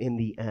worth it in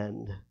the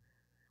end.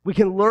 We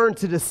can learn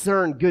to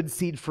discern good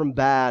seed from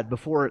bad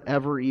before it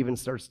ever even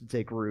starts to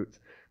take root.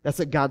 That's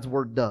what God's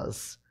word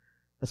does.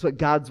 That's what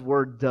God's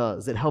word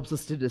does. It helps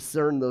us to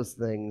discern those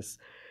things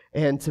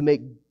and to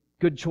make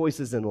good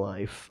choices in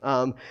life.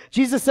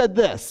 Jesus said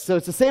this. So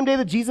it's the same day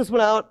that Jesus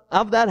went out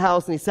of that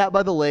house and he sat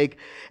by the lake,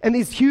 and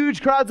these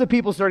huge crowds of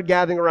people started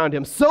gathering around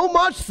him. So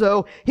much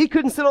so, he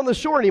couldn't sit on the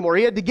shore anymore.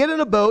 He had to get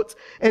in a boat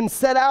and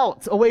set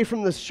out away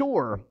from the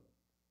shore.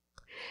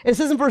 And it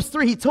says in verse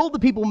 3, he told the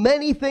people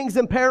many things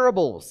in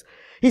parables.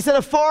 He said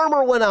a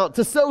farmer went out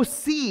to sow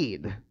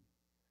seed.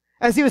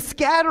 As he was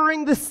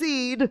scattering the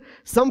seed,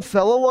 some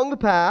fell along the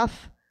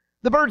path.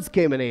 The birds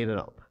came and ate it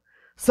up.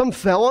 Some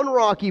fell on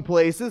rocky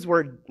places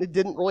where it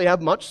didn't really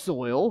have much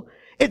soil.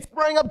 It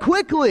sprang up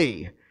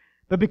quickly.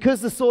 But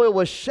because the soil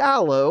was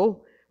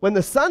shallow, when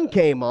the sun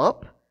came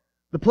up,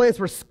 the plants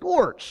were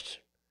scorched.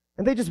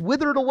 And they just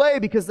withered away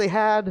because they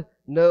had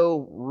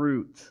no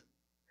root.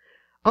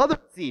 Other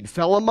seed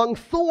fell among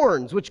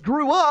thorns, which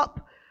grew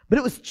up, but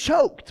it was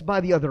choked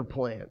by the other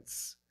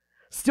plants.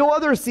 Still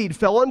other seed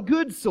fell on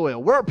good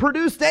soil, where it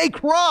produced a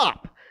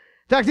crop.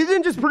 In fact, it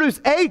didn't just produce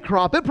a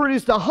crop, it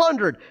produced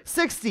 100,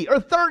 60, or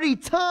 30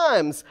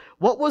 times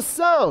what was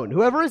sown.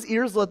 Whoever has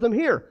ears, let them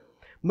hear.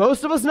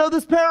 Most of us know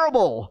this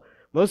parable.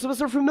 Most of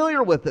us are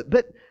familiar with it,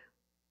 but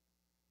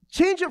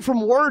change it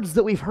from words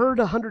that we've heard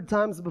 100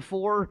 times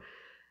before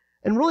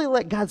and really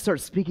let God start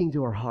speaking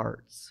to our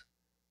hearts.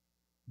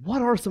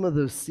 What are some of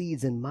those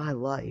seeds in my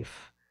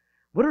life?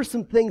 What are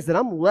some things that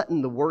I'm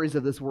letting the worries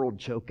of this world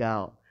choke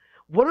out?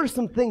 What are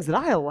some things that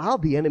I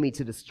allowed the enemy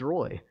to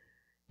destroy?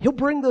 He'll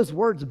bring those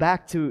words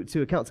back to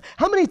accounts.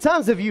 How many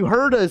times have you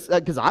heard us,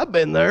 because I've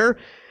been there,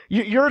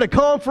 you're at a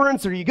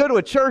conference or you go to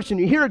a church and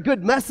you hear a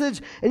good message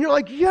and you're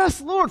like,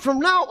 yes, Lord, from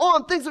now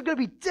on things are going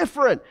to be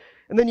different.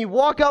 And then you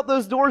walk out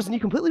those doors and you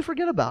completely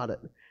forget about it.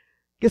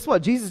 Guess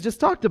what? Jesus just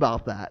talked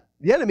about that.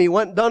 The enemy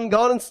went, done,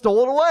 gone, and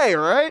stole it away,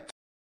 right?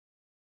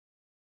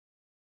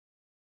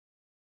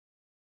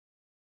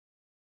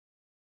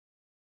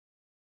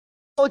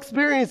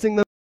 Experiencing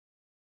the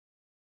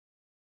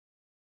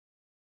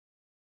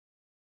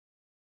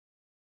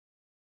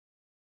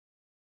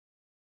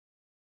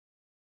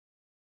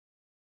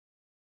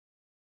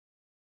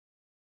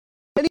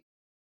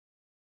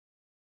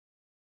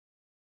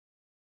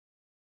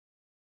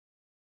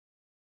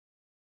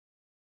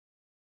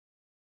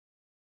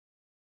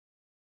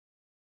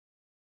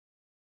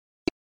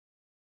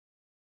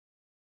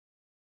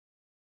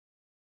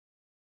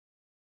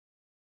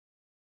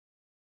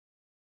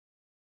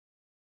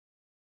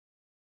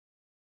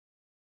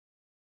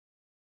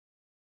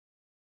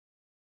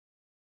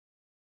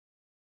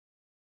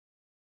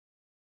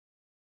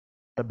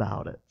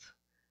about it,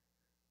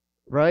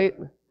 right?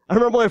 I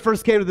remember when I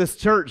first came to this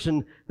church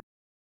and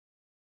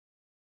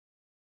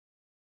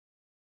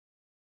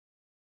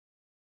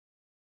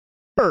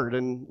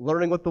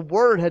learning what the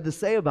Word had to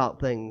say about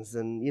things,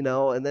 and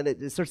and then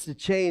it starts to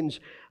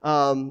change,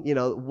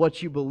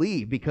 what you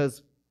believe,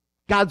 because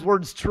God's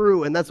Word's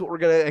true, and that's what we're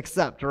going to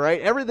accept,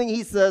 right? Everything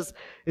He says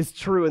is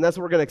true, and that's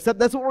what we're going to accept.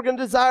 That's what we're going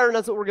to desire, and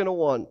that's what we're going to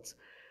want.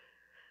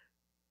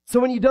 So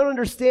when you don't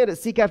understand it,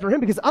 seek after Him,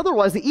 because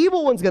otherwise the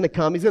evil one's going to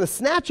come. He's going to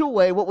snatch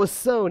away what was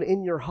sown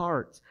in your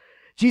heart.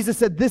 Jesus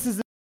said, this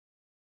is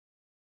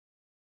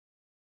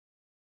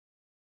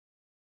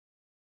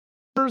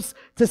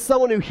to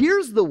someone who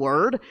hears the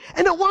word,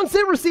 and at once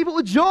they receive it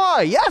with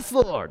joy. Yes,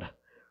 Lord.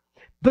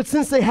 But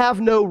since they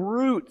have no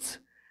root,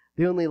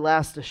 they only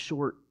last a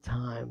short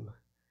time.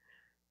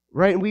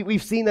 Right? And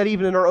we've seen that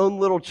even in our own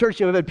little church.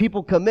 We've had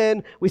people come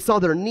in, we saw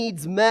their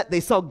needs met, they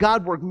saw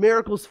God work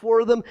miracles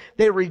for them,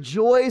 they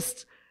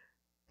rejoiced,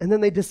 and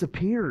then they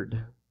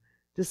disappeared.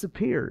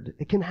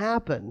 It can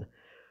happen.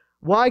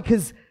 Why?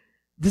 Because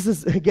this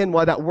is, again,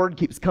 why that word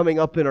keeps coming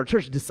up in our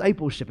church,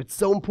 discipleship. It's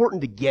so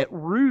important to get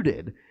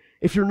rooted.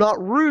 If you're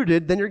not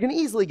rooted, then you're going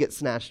to easily get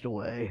snatched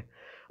away.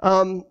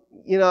 Be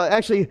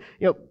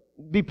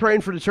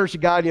praying for the Church of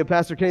God.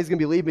 Pastor Kenny's going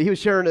to be leaving, but he was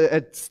sharing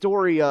a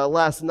story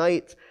last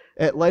night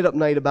at Light Up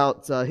Night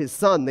about his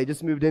son. They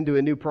just moved into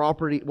a new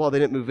property. Well, they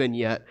didn't move in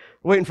yet.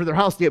 Waiting for their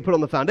house to get put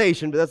on the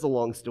foundation, but that's a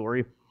long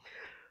story.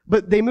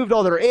 But they moved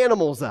all their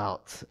animals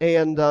out,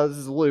 and this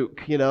is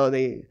Luke, and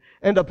they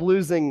end up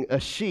losing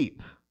a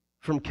sheep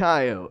from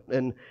coyote.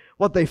 And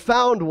what they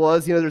found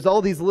was, there's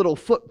all these little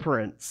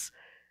footprints.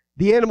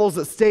 The animals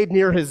that stayed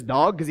near his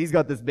dog, because he's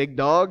got this big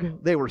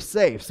dog, they were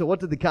safe. So what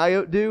did the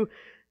coyote do?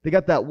 They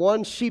got that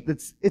one sheep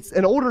it's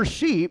an older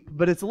sheep,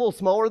 but it's a little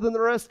smaller than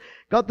the rest,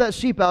 got that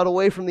sheep out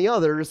away from the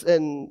others,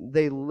 and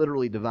they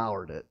literally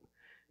devoured it.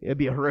 It'd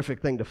be a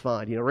horrific thing to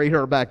find, right here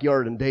in our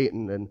backyard in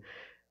Dayton. And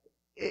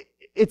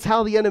it's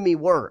how the enemy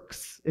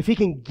works. If he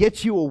can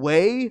get you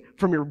away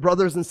from your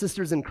brothers and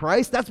sisters in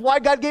Christ, that's why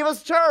God gave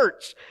us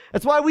church.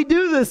 That's why we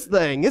do this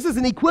thing. This is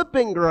an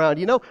equipping ground,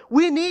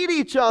 We need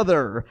each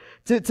other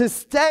to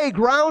stay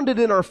grounded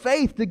in our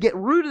faith, to get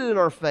rooted in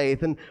our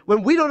faith. And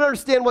when we don't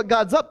understand what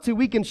God's up to,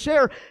 we can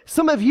share.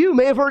 Some of you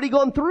may have already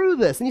gone through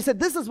this, and you said,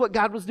 this is what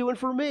God was doing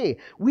for me.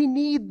 We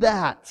need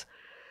that.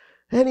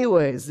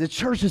 Anyways, the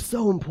church is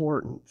so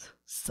important.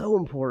 So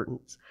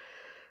important.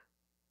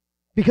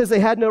 Because they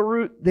had no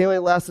root, they only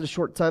lasted a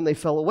short time, they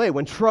fell away.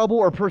 When trouble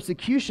or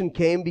persecution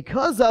came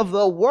because of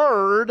the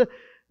word,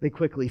 they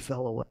quickly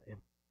fell away.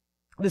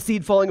 The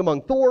seed falling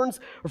among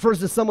thorns refers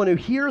to someone who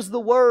hears the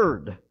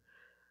word.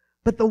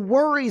 But the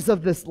worries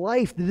of this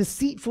life, the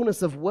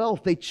deceitfulness of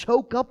wealth, they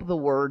choke up the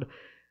word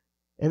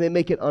and they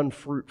make it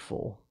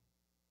unfruitful.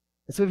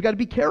 And so we've got to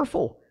be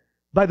careful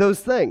by those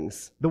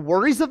things. The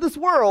worries of this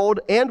world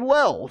and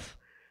wealth.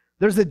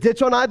 There's a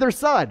ditch on either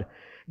side.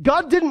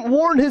 God didn't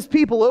warn His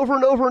people over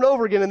and over and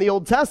over again in the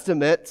Old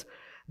Testament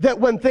that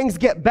when things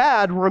get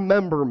bad,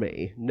 remember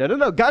me.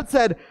 No. God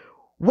said,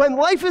 when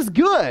life is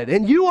good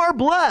and you are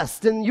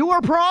blessed and you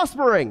are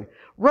prospering,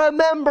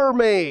 remember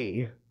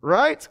me,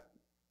 right?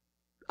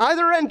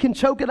 Either end can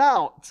choke it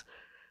out.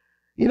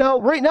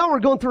 Right now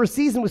we're going through a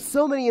season with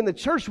so many in the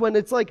church when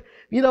it's like,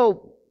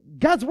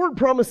 God's word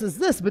promises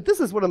this, but this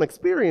is what I'm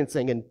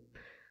experiencing. And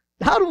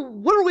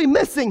what are we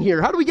missing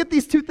here? How do we get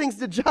these two things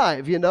to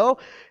jive,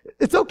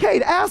 It's okay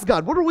to ask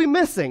God, what are we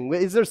missing?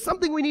 Is there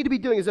something we need to be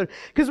doing?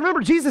 Because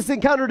remember, Jesus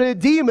encountered a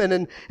demon,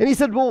 and he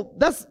said, well,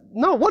 that's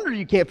no wonder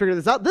you can't figure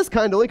this out. This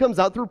kind only comes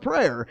out through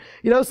prayer.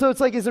 So it's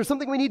like, is there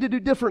something we need to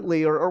do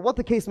differently, or what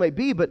the case might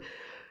be? But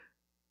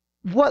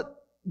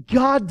what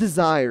God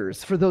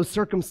desires for those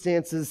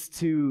circumstances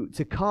to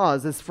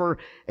cause is for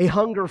a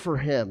hunger for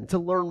Him, to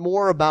learn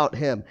more about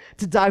Him,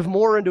 to dive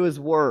more into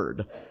His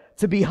Word,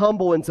 to be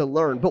humble and to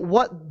learn. But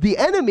what the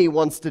enemy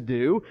wants to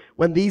do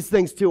when these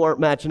things two aren't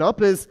matching up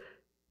is,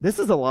 this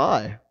is a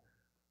lie.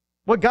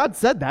 What God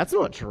said, that's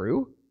not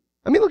true.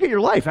 I mean, look at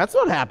your life. That's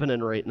not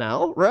happening right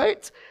now,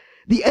 right?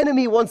 The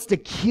enemy wants to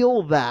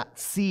kill that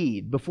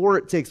seed before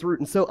it takes root.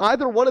 And so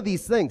either one of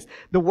these things,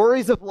 the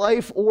worries of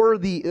life or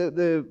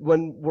the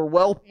when we're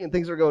wealthy and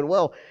things are going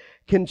well,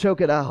 can choke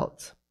it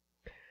out.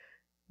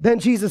 Then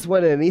Jesus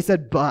went in and He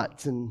said,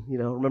 but, and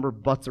remember,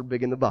 buts are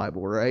big in the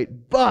Bible, right?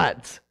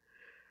 But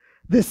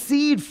the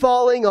seed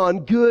falling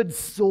on good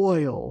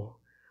soil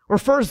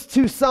refers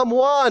to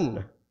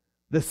someone.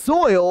 The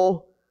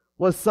soil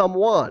was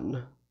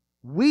someone.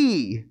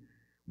 We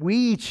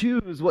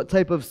choose what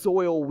type of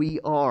soil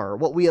we are,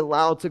 what we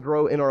allow to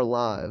grow in our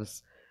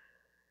lives.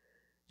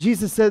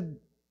 Jesus said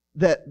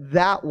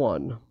that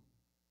one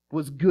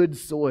was good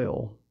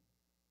soil.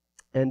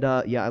 And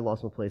I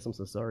lost my place. I'm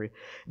so sorry.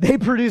 They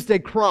produced a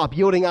crop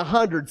yielding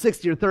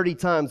 160 or 30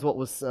 times what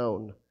was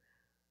sown.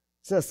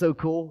 Isn't that so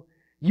cool?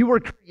 You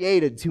were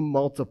created to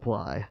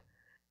multiply.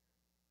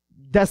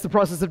 That's the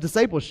process of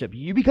discipleship.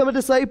 You become a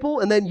disciple,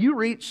 and then you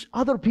reach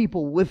other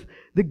people with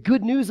the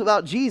good news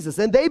about Jesus,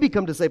 and they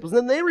become disciples, and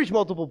then they reach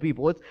multiple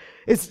people.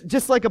 It's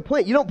just like a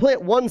plant. You don't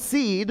plant one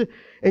seed,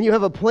 and you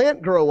have a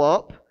plant grow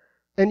up,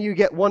 and you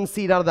get one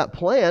seed out of that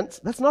plant.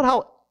 That's not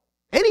how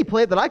any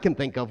plant that I can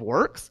think of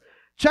works.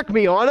 Check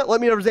me on it. Let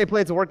me know if there's any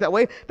plants that work that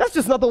way. That's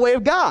just not the way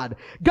of God.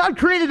 God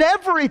created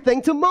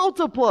everything to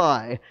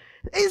multiply.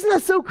 Isn't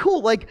that so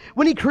cool? Like,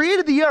 when he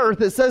created the earth,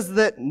 it says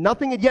that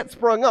nothing had yet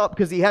sprung up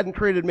because he hadn't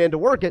created man to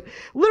work it.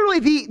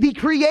 Literally, the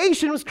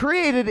creation was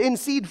created in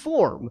seed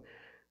form.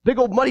 Big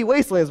old muddy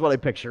wasteland is what I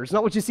picture. It's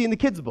not what you see in the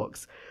kids'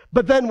 books.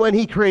 But then when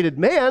he created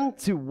man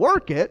to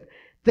work it,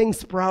 things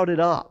sprouted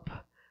up.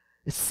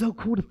 It's so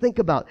cool to think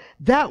about.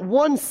 That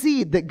one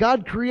seed that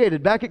God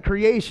created back at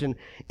creation,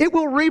 it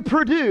will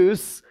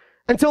reproduce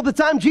until the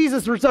time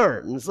Jesus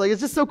returns. Like,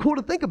 it's just so cool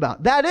to think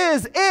about. That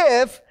is,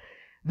 if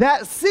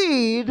that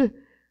seed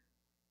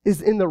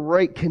is in the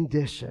right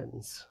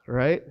conditions,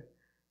 right?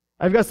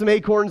 I've got some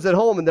acorns at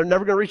home, and they're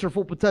never going to reach their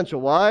full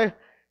potential. Why?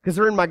 Because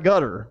they're in my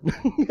gutter.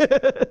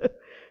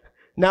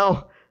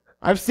 Now,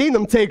 I've seen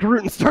them take root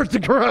and start to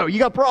grow. You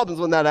got problems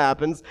when that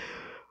happens.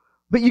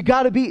 But you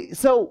got to be,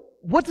 so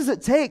what does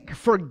it take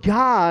for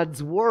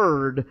God's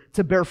word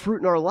to bear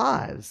fruit in our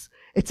lives?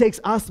 It takes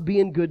us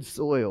being good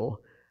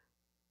soil.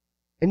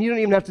 And you don't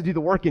even have to do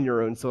the work in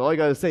your own soil. All you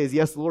got to say is,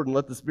 yes, Lord, and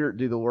let the Spirit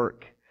do the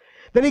work.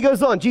 Then he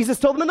goes on. Jesus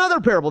told them another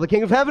parable. The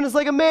king of heaven is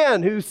like a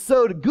man who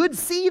sowed good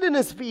seed in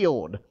his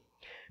field.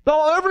 But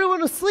while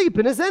everyone was asleep,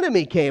 his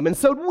enemy came and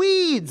sowed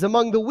weeds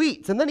among the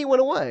wheat, and then he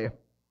went away.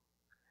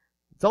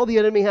 That's all the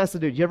enemy has to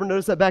do. Did you ever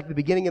notice that back at the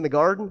beginning in the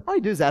garden? All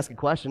you do is ask a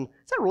question.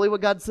 Is that really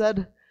what God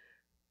said?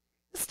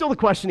 It's still the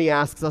question he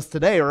asks us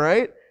today,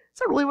 right? Is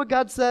that really what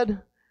God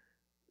said?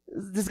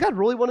 Does God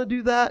really want to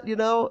do that, you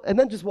know? And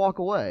then just walk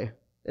away.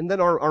 And then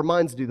our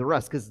minds do the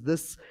rest, because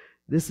this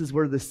is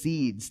where the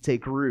seeds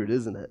take root,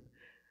 isn't it?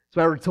 That's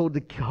why we're told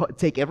to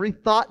take every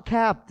thought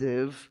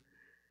captive,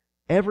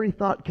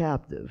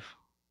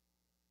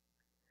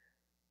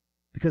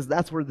 because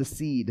that's where the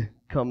seed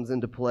comes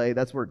into play.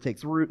 That's where it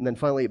takes root, and then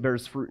finally it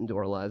bears fruit into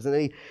our lives. And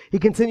then he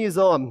continues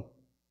on.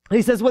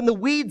 He says, when the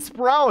weeds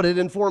sprouted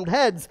and formed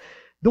heads,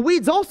 the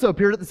weeds also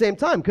appeared at the same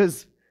time,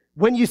 because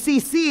when you see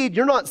seed,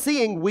 you're not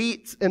seeing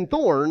wheat and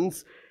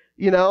thorns.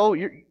 You know,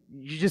 you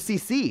just see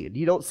seed.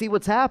 You don't see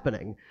what's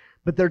happening,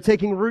 but they're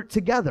taking root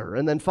together.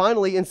 And then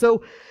finally, and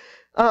so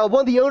one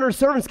of the owner's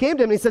servants came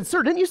to him and he said,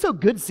 sir, didn't you sow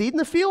good seed in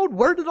the field?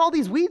 Where did all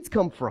these weeds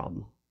come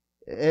from?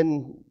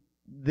 And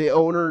the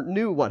owner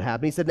knew what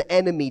happened. He said, the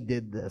enemy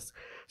did this.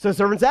 So the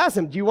servants asked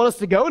him, do you want us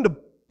to go and to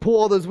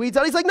pull all those weeds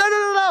out? He's like,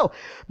 no.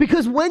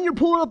 Because when you're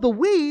pulling up the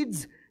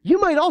weeds, you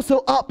might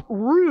also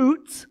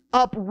uproot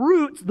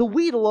the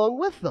wheat along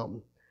with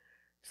them.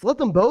 So let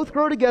them both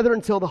grow together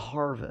until the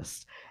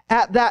harvest.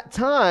 At that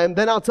time,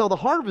 then I'll tell the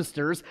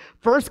harvesters,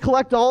 first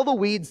collect all the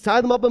weeds, tie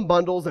them up in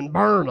bundles, and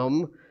burn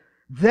them.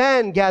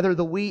 Then gather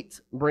the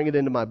wheat and bring it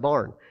into my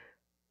barn.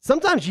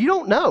 Sometimes you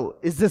don't know.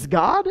 Is this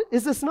God?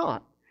 Is this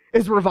not?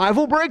 As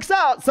revival breaks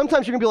out,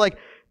 sometimes you're going to be like,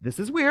 this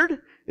is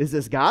weird. Is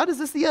this God? Is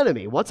this the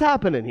enemy? What's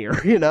happening here?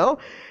 You know?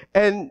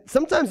 And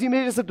sometimes you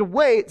may just have to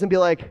wait and be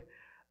like,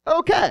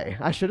 okay,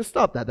 I should have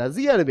stopped that. That's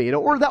the enemy. You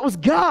know? Or that was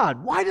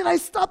God. Why did I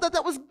stop that?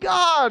 That was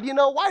God. You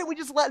know, why didn't we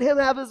just let him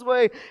have his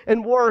way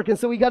and work? And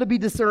so we got to be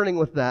discerning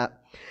with that.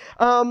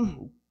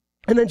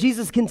 And then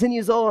Jesus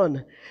continues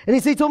on. And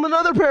he told him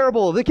another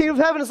parable. The kingdom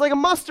of heaven is like a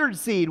mustard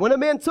seed. When a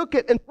man took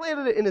it and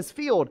planted it in his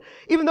field,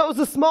 even though it was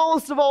the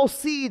smallest of all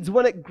seeds,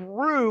 when it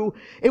grew,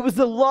 it was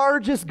the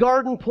largest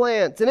garden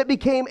plant, and it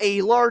became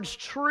a large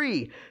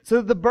tree, so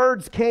that the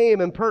birds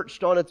came and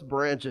perched on its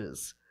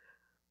branches.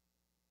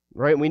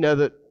 Right? And we know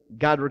that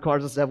God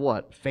requires us to have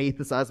what? Faith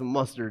the size of a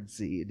mustard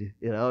seed,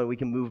 you know, and we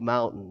can move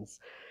mountains.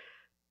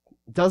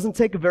 It doesn't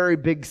take a very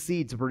big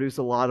seed to produce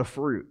a lot of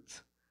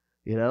fruit,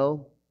 you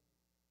know?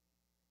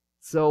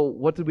 So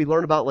what did we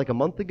learn about like a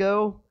month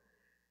ago?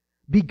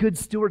 Be good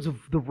stewards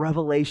of the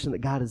revelation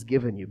that God has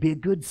given you. Be a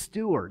good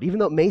steward. Even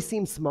though it may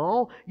seem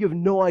small, you have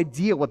no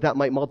idea what that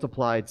might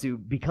multiply to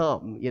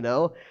become, you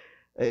know?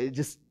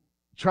 Just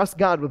trust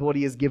God with what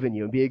he has given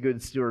you and be a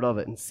good steward of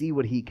it and see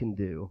what he can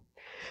do.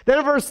 Then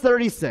in verse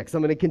 36,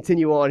 I'm going to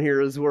continue on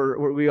here as where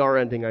we are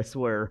ending, I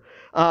swear.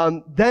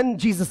 Then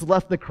Jesus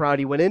left the crowd.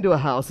 He went into a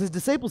house. His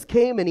disciples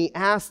came and he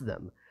asked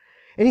them.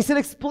 And he said,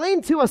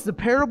 explain to us the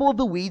parable of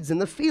the weeds in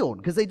the field,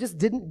 because they just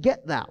didn't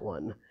get that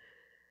one.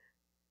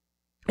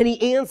 And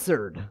he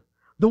answered,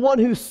 the one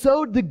who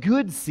sowed the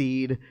good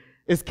seed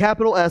is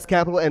capital S,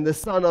 capital N, the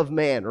Son of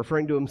Man,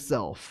 referring to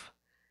himself.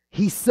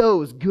 He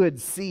sows good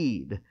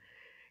seed.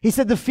 He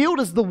said, the field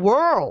is the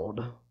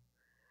world.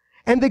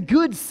 And the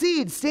good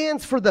seed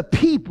stands for the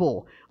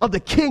people of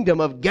the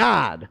kingdom of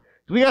God.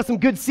 Do we got some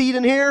good seed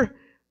in here?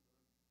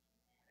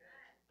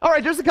 All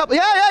right, there's a couple.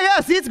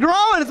 Yeah. See, it's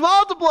growing. It's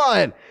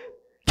multiplying.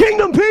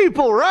 Kingdom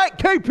people, right?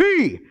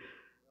 KP.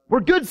 We're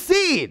good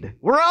seed.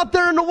 We're out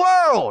there in the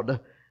world.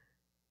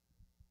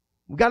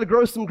 We've got to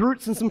grow some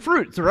roots and some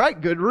fruits, all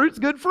right? Good roots,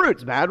 good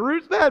fruits. Bad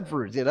roots, bad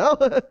fruits, you know?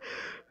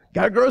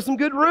 Got to grow some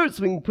good roots.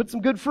 We can put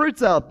some good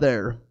fruits out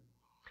there.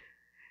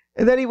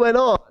 And then he went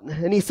on,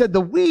 and he said,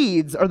 the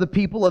weeds are the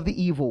people of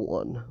the evil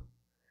one.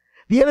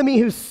 The enemy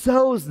who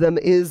sows them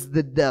is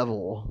the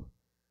devil.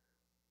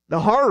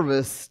 The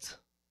harvest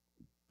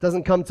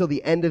doesn't come till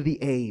the end of the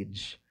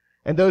age,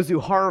 and those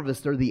who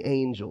harvest are the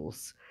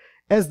angels.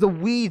 As the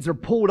weeds are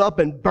pulled up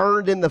and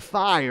burned in the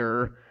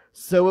fire,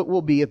 so it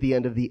will be at the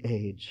end of the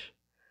age.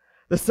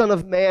 The Son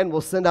of Man will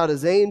send out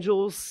his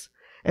angels,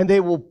 and they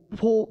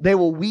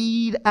will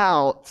weed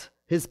out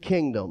his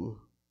kingdom.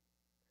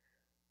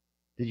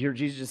 Did you hear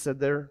Jesus just said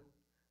there?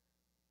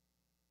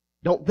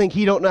 Don't think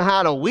he don't know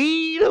how to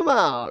weed them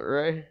out,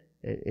 right?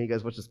 Hey, you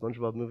guys watch the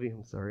SpongeBob movie?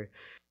 I'm sorry.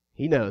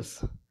 He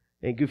knows.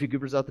 Ain't Goofy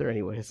Goobers out there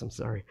anyways, I'm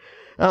sorry.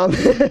 And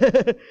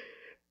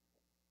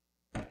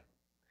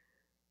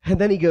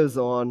then he goes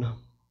on,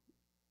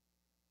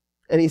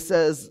 and he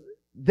says,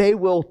 they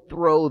will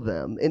throw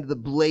them into the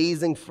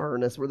blazing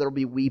furnace where there will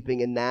be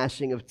weeping and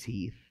gnashing of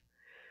teeth.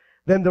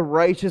 Then the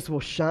righteous will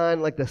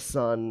shine like the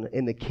sun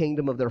in the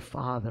kingdom of their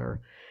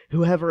Father.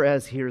 Whoever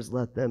has ears,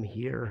 let them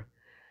hear.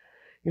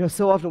 You know,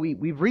 so often we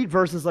read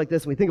verses like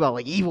this and we think about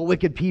like evil,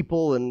 wicked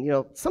people, and, you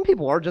know, some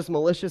people are just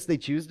malicious, they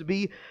choose to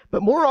be,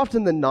 but more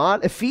often than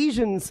not,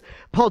 Ephesians,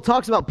 Paul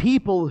talks about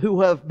people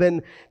who have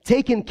been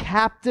taken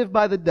captive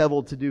by the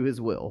devil to do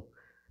his will.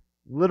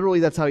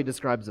 Literally, that's how he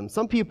describes them.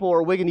 Some people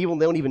are wicked and evil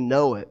and they don't even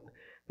know it.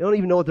 They don't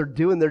even know what they're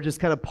doing. They're just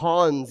kind of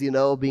pawns, you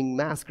know, being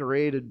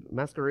marionetted,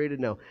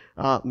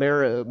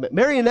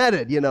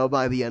 you know,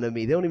 by the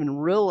enemy. They don't even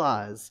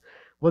realize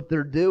what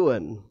they're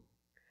doing.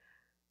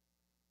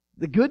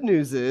 The good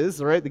news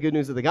is, right, the good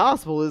news of the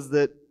gospel is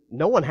that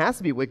no one has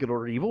to be wicked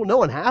or evil. No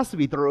one has to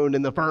be thrown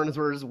in the furnace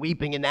where there's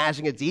weeping and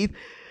gnashing of teeth.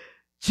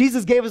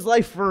 Jesus gave his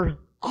life for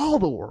all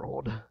the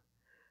world.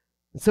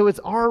 And so it's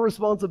our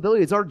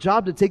responsibility, it's our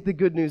job to take the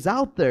good news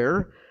out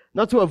there,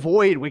 not to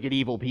avoid wicked,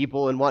 evil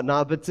people and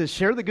whatnot, but to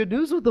share the good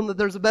news with them that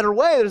there's a better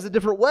way, there's a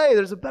different way,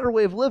 there's a better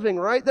way of living,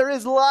 right? There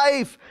is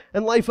life,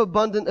 and life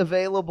abundant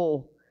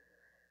available.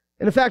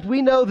 And in fact,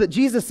 we know that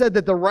Jesus said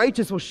that the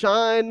righteous will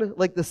shine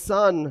like the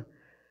sun.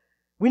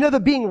 We know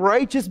that being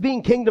righteous,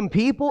 being kingdom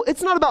people,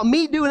 it's not about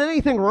me doing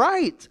anything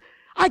right.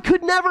 I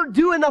could never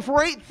do enough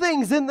right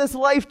things in this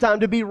lifetime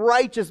to be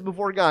righteous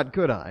before God,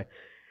 could I?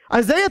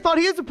 Isaiah thought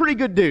he is a pretty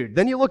good dude.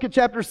 Then you look at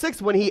chapter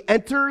 6, when he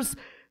enters,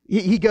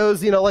 he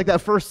goes, you know, like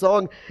that first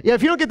song. Yeah,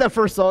 if you don't get that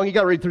first song, you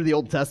got to read through the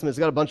Old Testament. It's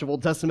got a bunch of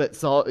Old Testament,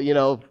 you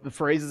know,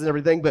 phrases and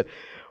everything. But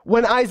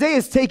when Isaiah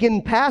is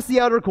taken past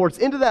the outer courts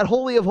into that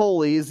Holy of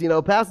Holies, you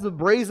know, past the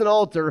brazen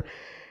altar,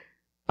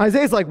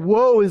 Isaiah's like,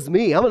 woe is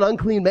me. I'm an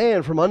unclean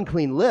man from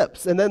unclean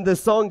lips. And then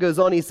this song goes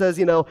on. He says,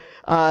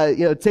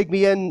 take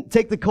me in,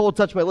 take the coal,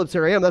 touch my lips.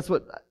 Here I am. That's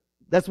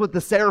what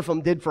the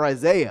seraphim did for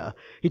Isaiah.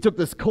 He took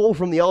this coal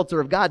from the altar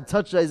of God,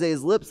 touched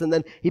Isaiah's lips, and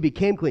then he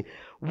became clean.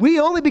 We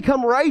only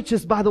become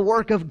righteous by the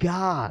work of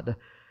God,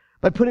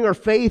 by putting our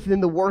faith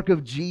in the work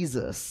of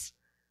Jesus.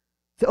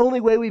 It's the only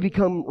way we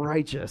become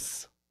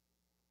righteous.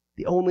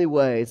 The only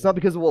way. It's not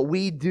because of what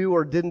we do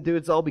or didn't do.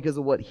 It's all because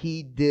of what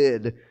he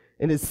did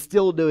and is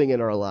still doing in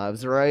our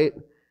lives, right?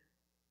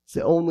 It's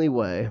the only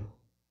way.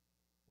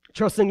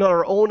 Trusting not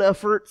our own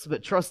efforts,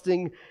 but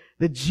trusting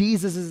that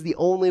Jesus is the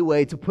only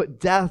way to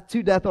put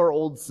to death our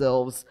old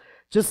selves,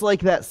 just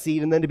like that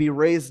seed, and then to be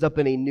raised up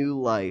in a new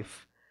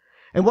life.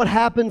 And what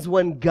happens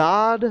when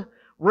God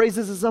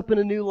raises us up in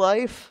a new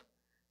life?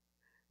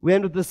 We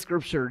end with this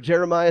scripture,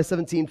 Jeremiah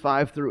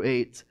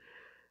 17:5-8.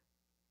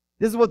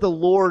 This is what the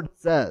Lord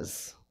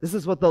says. This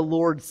is what the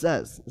Lord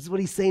says. This is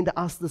what he's saying to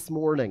us this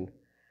morning.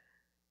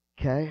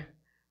 Okay?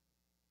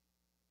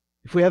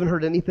 If we haven't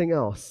heard anything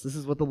else, this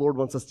is what the Lord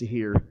wants us to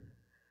hear.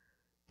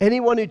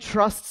 Anyone who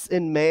trusts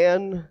in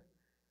man,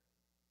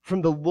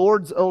 from the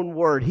Lord's own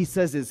word, he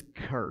says, is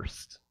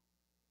cursed.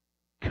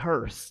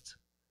 Cursed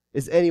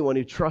is anyone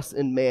who trusts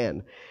in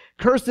man.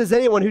 Cursed is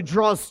anyone who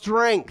draws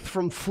strength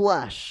from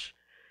flesh.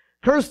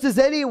 Cursed is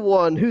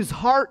anyone whose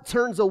heart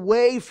turns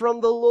away from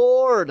the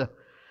Lord.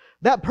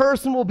 That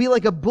person will be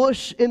like a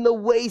bush in the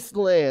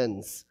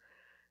wastelands.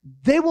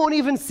 They won't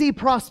even see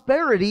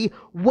prosperity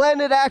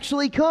when it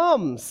actually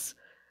comes.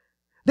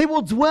 They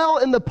will dwell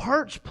in the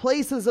parched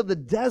places of the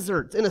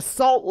desert, in a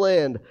salt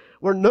land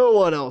where no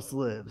one else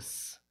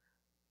lives.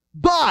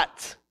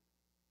 But,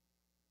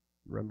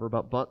 remember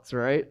about buts,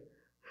 right?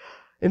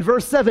 In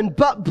verse 7,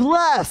 but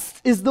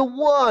blessed is the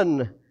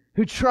one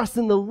who trusts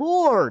in the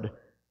Lord.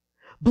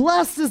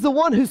 Blessed is the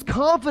one whose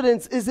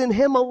confidence is in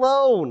him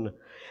alone.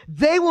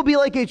 They will be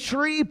like a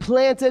tree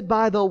planted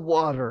by the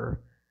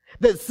water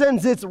that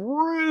sends its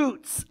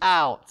roots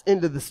out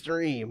into the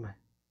stream.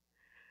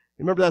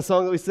 Remember that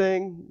song that we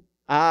sing?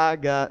 I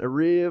got a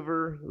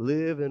river,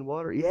 living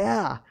water.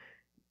 Yeah.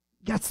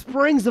 You got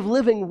springs of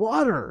living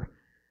water.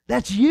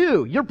 That's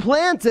you. You're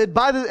planted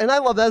by and I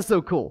love that. That's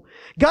so cool.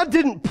 God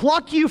didn't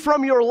pluck you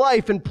from your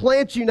life and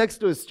plant you next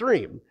to a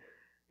stream.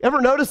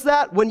 Ever notice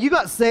that? When you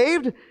got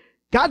saved,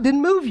 God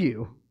didn't move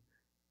you.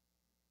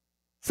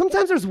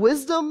 Sometimes there's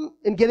wisdom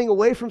in getting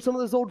away from some of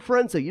those old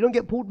friends so you don't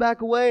get pulled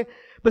back away.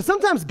 But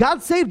sometimes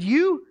God saved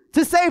you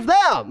to save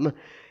them.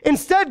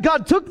 Instead,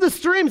 God took the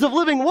streams of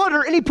living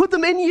water and he put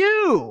them in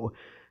you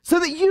so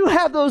that you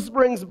have those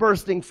springs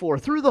bursting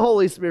forth through the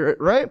Holy Spirit,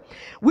 right?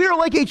 We are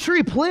like a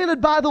tree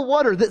planted by the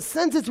water that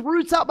sends its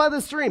roots out by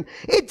the stream.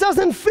 It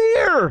doesn't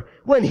fear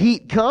when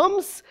heat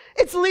comes.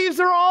 Its leaves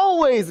are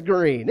always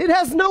green. It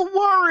has no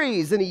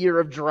worries in a year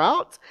of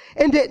drought,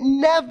 and it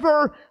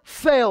never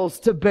fails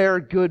to bear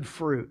good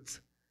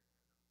fruit.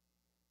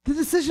 The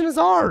decision is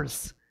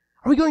ours.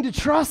 Are we going to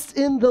trust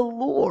in the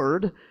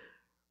Lord,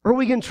 or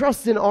we can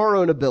trust in our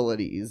own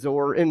abilities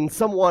or in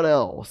someone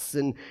else,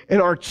 in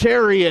our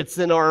chariots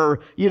and our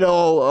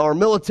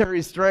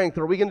military strength?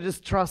 Or are we going to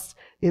just trust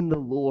in the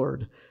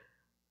Lord?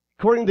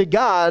 According to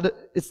God,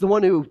 it's the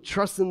one who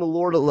trusts in the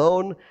Lord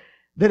alone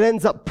that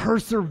ends up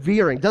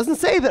persevering. Doesn't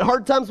say that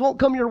hard times won't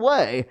come your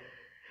way,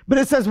 but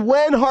it says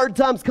when hard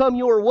times come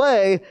your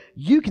way,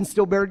 you can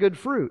still bear good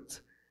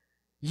fruit.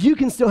 You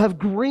can still have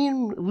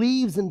green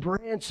leaves and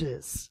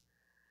branches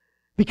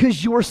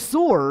because your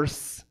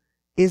source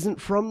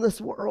isn't from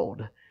this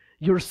world.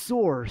 Your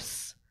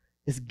source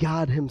is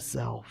God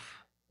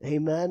himself.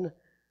 Amen?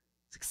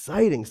 It's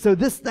exciting. So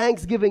this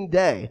Thanksgiving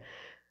Day,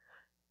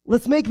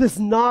 let's make this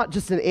not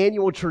just an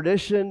annual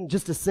tradition,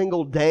 just a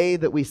single day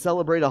that we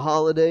celebrate a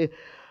holiday,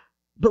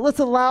 but let's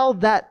allow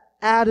that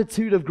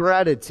attitude of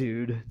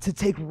gratitude to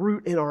take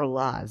root in our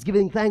lives,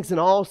 giving thanks in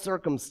all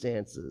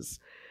circumstances,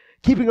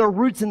 keeping our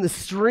roots in the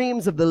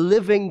streams of the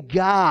living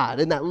God,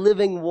 in that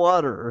living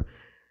water,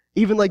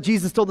 even like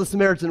Jesus told the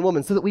Samaritan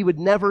woman, so that we would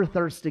never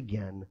thirst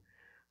again.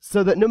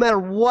 So that no matter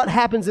what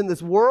happens in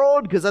this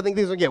world, because I think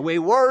things will get way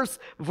worse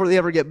before they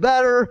ever get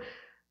better.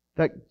 In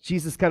fact,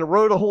 Jesus kind of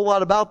wrote a whole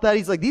lot about that.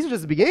 He's like, these are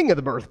just the beginning of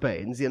the birth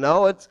pains,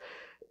 It's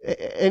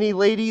any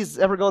ladies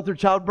ever gone through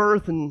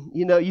childbirth and,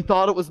 you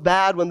thought it was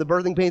bad when the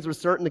birthing pains were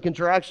certain, the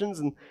contractions,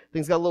 and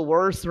things got a little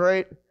worse,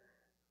 right?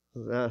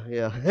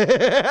 Yeah.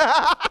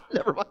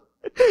 Never mind.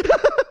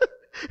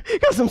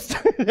 Got some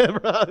never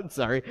mind.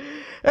 Sorry.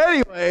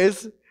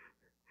 Anyways,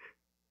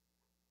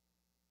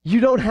 you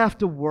don't have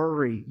to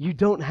worry. You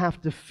don't have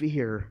to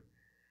fear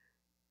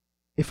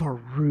if our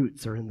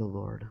roots are in the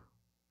Lord.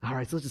 All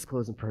right, so let's just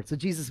close in prayer. So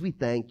Jesus, we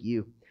thank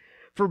you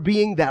for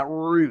being that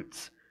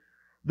root,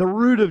 the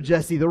root of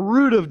Jesse, the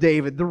root of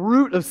David, the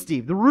root of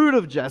Steve, the root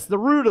of Jess, the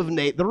root of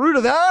Nate, the root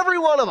of every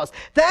one of us.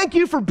 Thank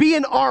you for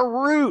being our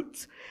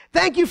root.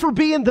 Thank you for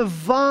being the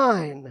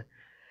vine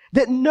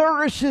that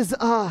nourishes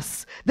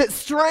us, that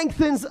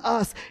strengthens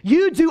us.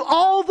 You do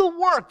all the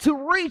work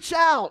to reach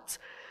out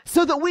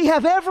so that we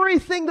have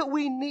everything that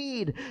we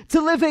need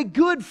to live a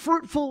good,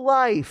 fruitful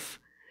life.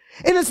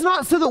 And it's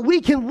not so that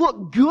we can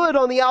look good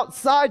on the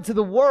outside to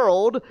the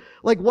world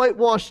like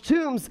whitewashed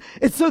tombs.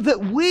 It's so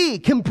that we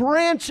can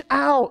branch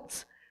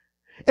out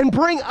and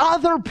bring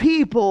other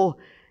people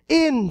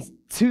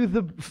into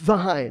the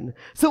vine.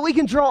 So we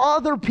can draw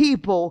other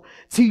people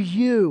to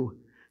you.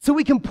 So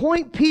we can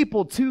point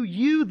people to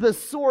you, the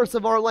source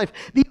of our life.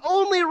 The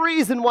only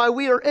reason why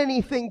we are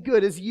anything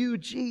good is you,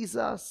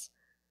 Jesus.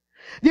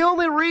 The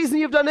only reason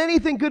you've done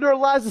anything good in our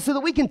lives is so that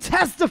we can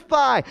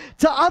testify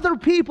to other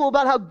people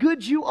about how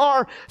good you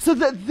are, so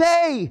that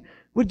they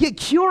would get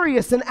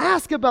curious and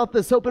ask about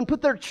this hope and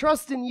put their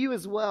trust in you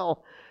as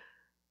well.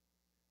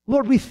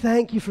 Lord, we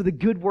thank you for the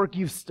good work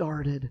you've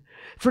started.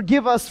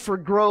 Forgive us for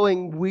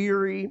growing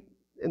weary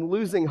and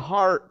losing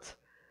heart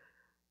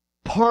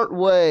part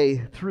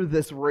way through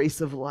this race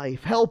of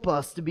life. Help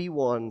us to be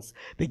ones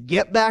that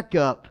get back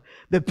up,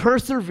 that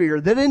persevere,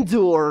 that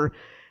endure,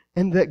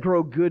 and that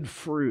grow good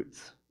fruit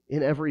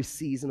in every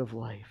season of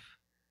life.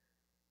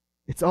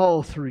 It's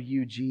all through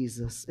you,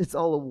 Jesus. It's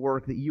all a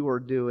work that you are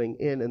doing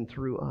in and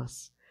through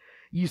us.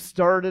 You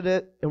started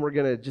it, and we're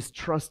going to just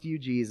trust you,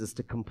 Jesus,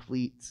 to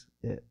complete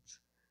it.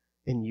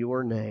 In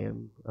your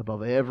name,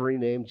 above every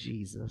name,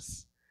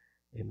 Jesus.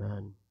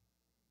 Amen.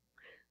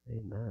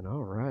 Amen.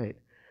 All right.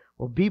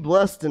 Well, be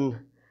blessed and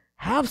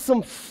have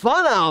some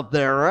fun out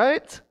there,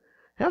 right?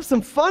 Have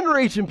some fun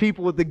reaching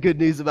people with the good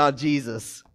news about Jesus.